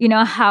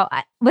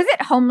was it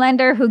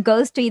Homelander who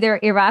goes to either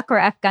Iraq or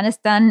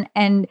Afghanistan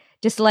and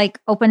just like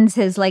opens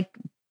his like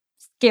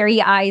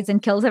scary eyes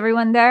and kills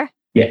everyone there?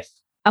 Yes.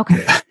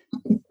 Okay.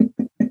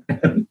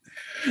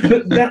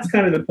 But that's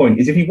kind of the point,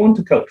 is if you want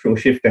a cultural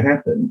shift to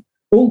happen,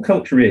 all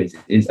culture is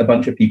a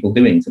bunch of people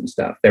doing some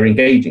stuff. They're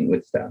engaging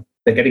with stuff.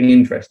 They're getting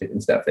interested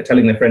in stuff. They're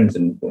telling their friends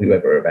and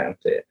whoever about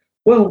it.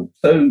 Well,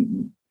 so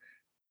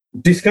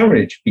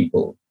discourage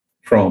people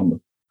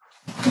from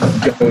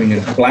going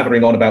and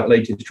blathering on about the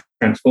latest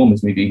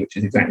Transformers movie, which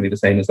is exactly the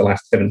same as the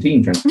last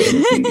 17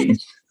 Transformers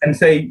movies, and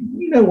say,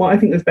 you know what, I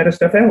think there's better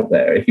stuff out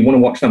there. If you want to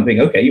watch something,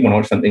 okay, you want to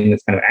watch something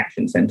that's kind of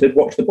action-centered,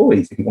 watch The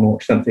Boys. If you want to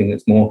watch something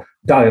that's more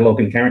dialogue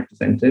and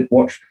character-centered,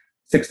 watch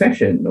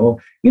Succession. Or,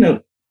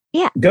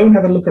 go and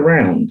have a look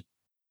around.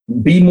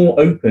 Be more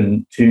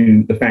open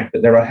to the fact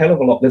that there's a hell of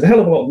a lot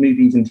of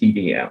movies and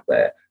TV out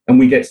there, and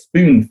we get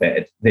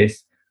spoon-fed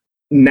this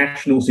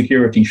national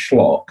security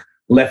schlock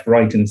left,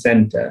 right, and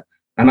centre.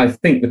 And I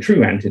think the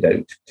true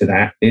antidote to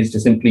that is to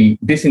simply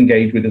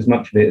disengage with as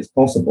much of it as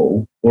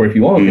possible, or if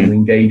you are going to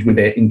engage with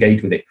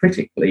it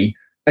critically,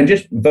 and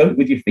just vote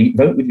with your feet,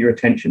 vote with your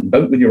attention,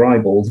 vote with your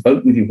eyeballs,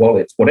 vote with your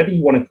wallets, whatever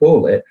you want to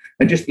call it,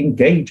 and just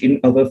engage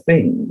in other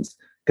things.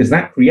 Because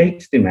that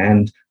creates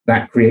demand,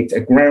 that creates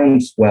a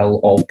groundswell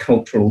of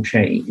cultural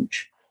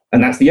change.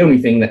 And that's the only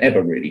thing that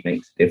ever really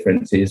makes a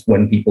difference, is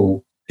when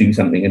people do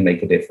something and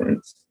make a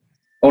difference.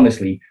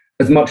 Honestly,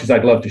 as much as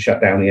I'd love to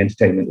shut down the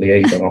entertainment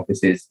liaison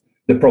offices,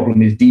 the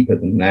problem is deeper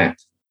than that,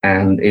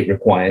 and it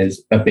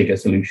requires a bigger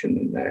solution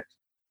than that.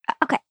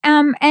 Okay.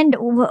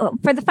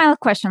 For the final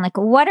question, like,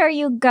 what are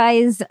you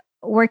guys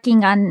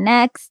working on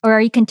next? Or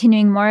are you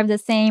continuing more of the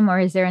same? Or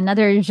is there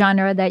another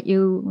genre that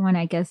you want,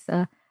 I guess,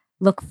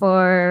 look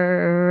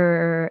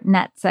for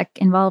NatSec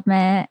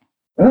involvement?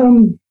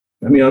 I'm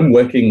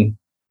very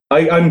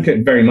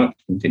much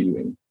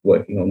continuing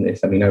working on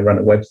this. I mean, I run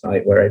a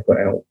website where I put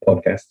out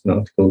podcasts and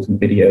articles and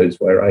videos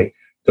where I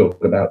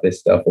talk about this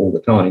stuff all the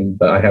time,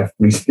 but I have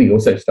recently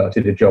also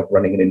started a job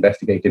running an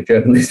investigative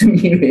journalism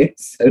unit.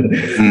 So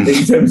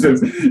in terms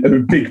of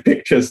big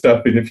picture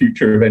stuff in the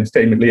future of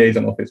entertainment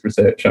liaison office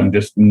research, I'm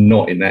just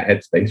not in that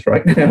headspace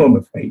right now, I'm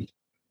afraid.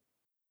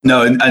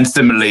 No, and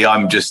similarly,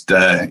 I'm just,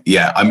 I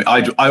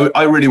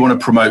really want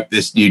to promote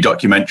this new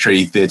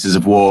documentary, Theatres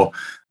of War.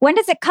 When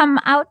does it come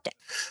out?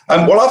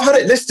 Well, I've had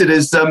it listed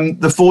as the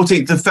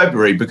 14th of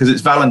February because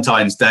it's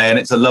Valentine's Day and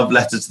it's a love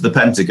letter to the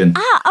Pentagon.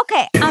 Ah,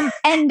 okay.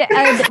 And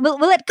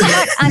will it come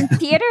out on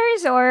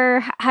theaters,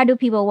 or how do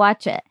people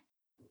watch it?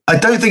 I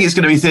don't think it's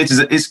going to be theatres.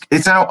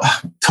 It's out.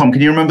 Tom,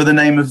 can you remember the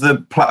name of the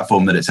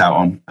platform that it's out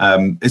on?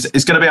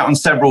 It's going to be out on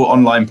several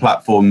online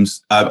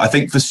platforms. I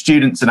think for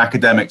students and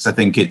academics, I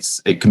think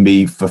it can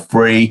be for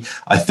free.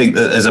 I think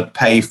that there's a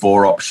pay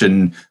for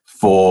option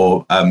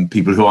for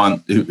people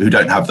who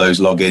don't have those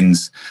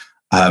logins.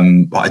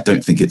 But I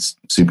don't think it's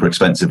super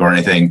expensive or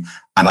anything.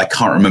 And I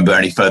can't remember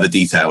any further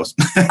details.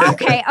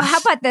 Okay. How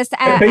about this?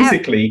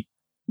 Basically,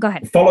 go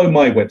ahead. Follow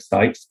my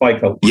website,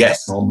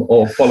 spyculture.com,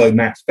 or follow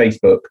Matt's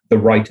Facebook, The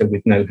Writer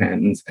with No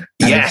Hands.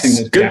 And as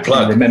soon as good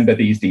plug. Remember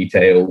these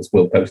details,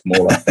 we'll post them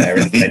all up there.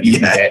 And then you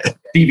can get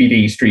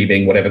DVD,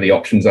 streaming, whatever the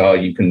options are,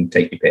 you can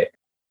take your pick.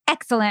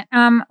 Excellent.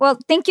 Well,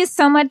 thank you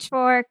so much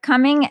for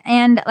coming.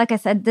 And like I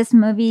said, this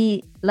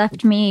movie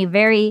left me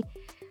very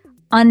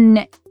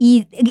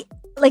uneasy,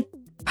 like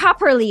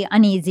properly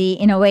uneasy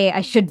in a way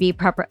I should be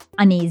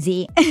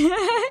uneasy.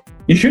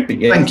 You should be.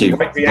 Yeah. Thank you.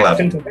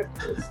 Reaction to this.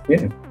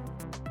 Yeah.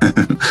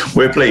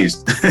 We're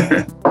pleased.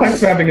 Thanks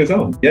for having us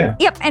on. Yeah.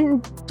 Yep.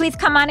 And please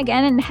come on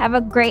again and have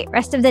a great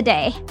rest of the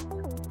day.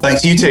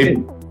 Thanks, you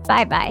too.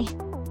 Bye-bye.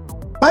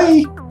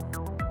 Bye.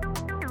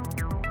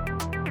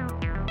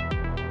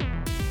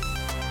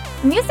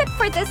 Music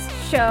for this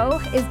show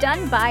is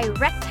done by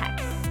Rectech.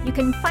 You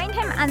can find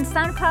him on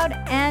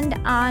SoundCloud and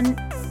on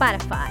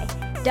Spotify.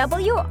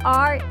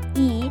 WRECKTECH.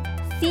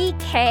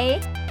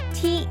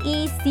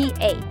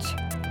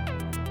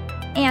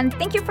 And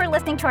thank you for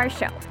listening to our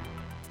show.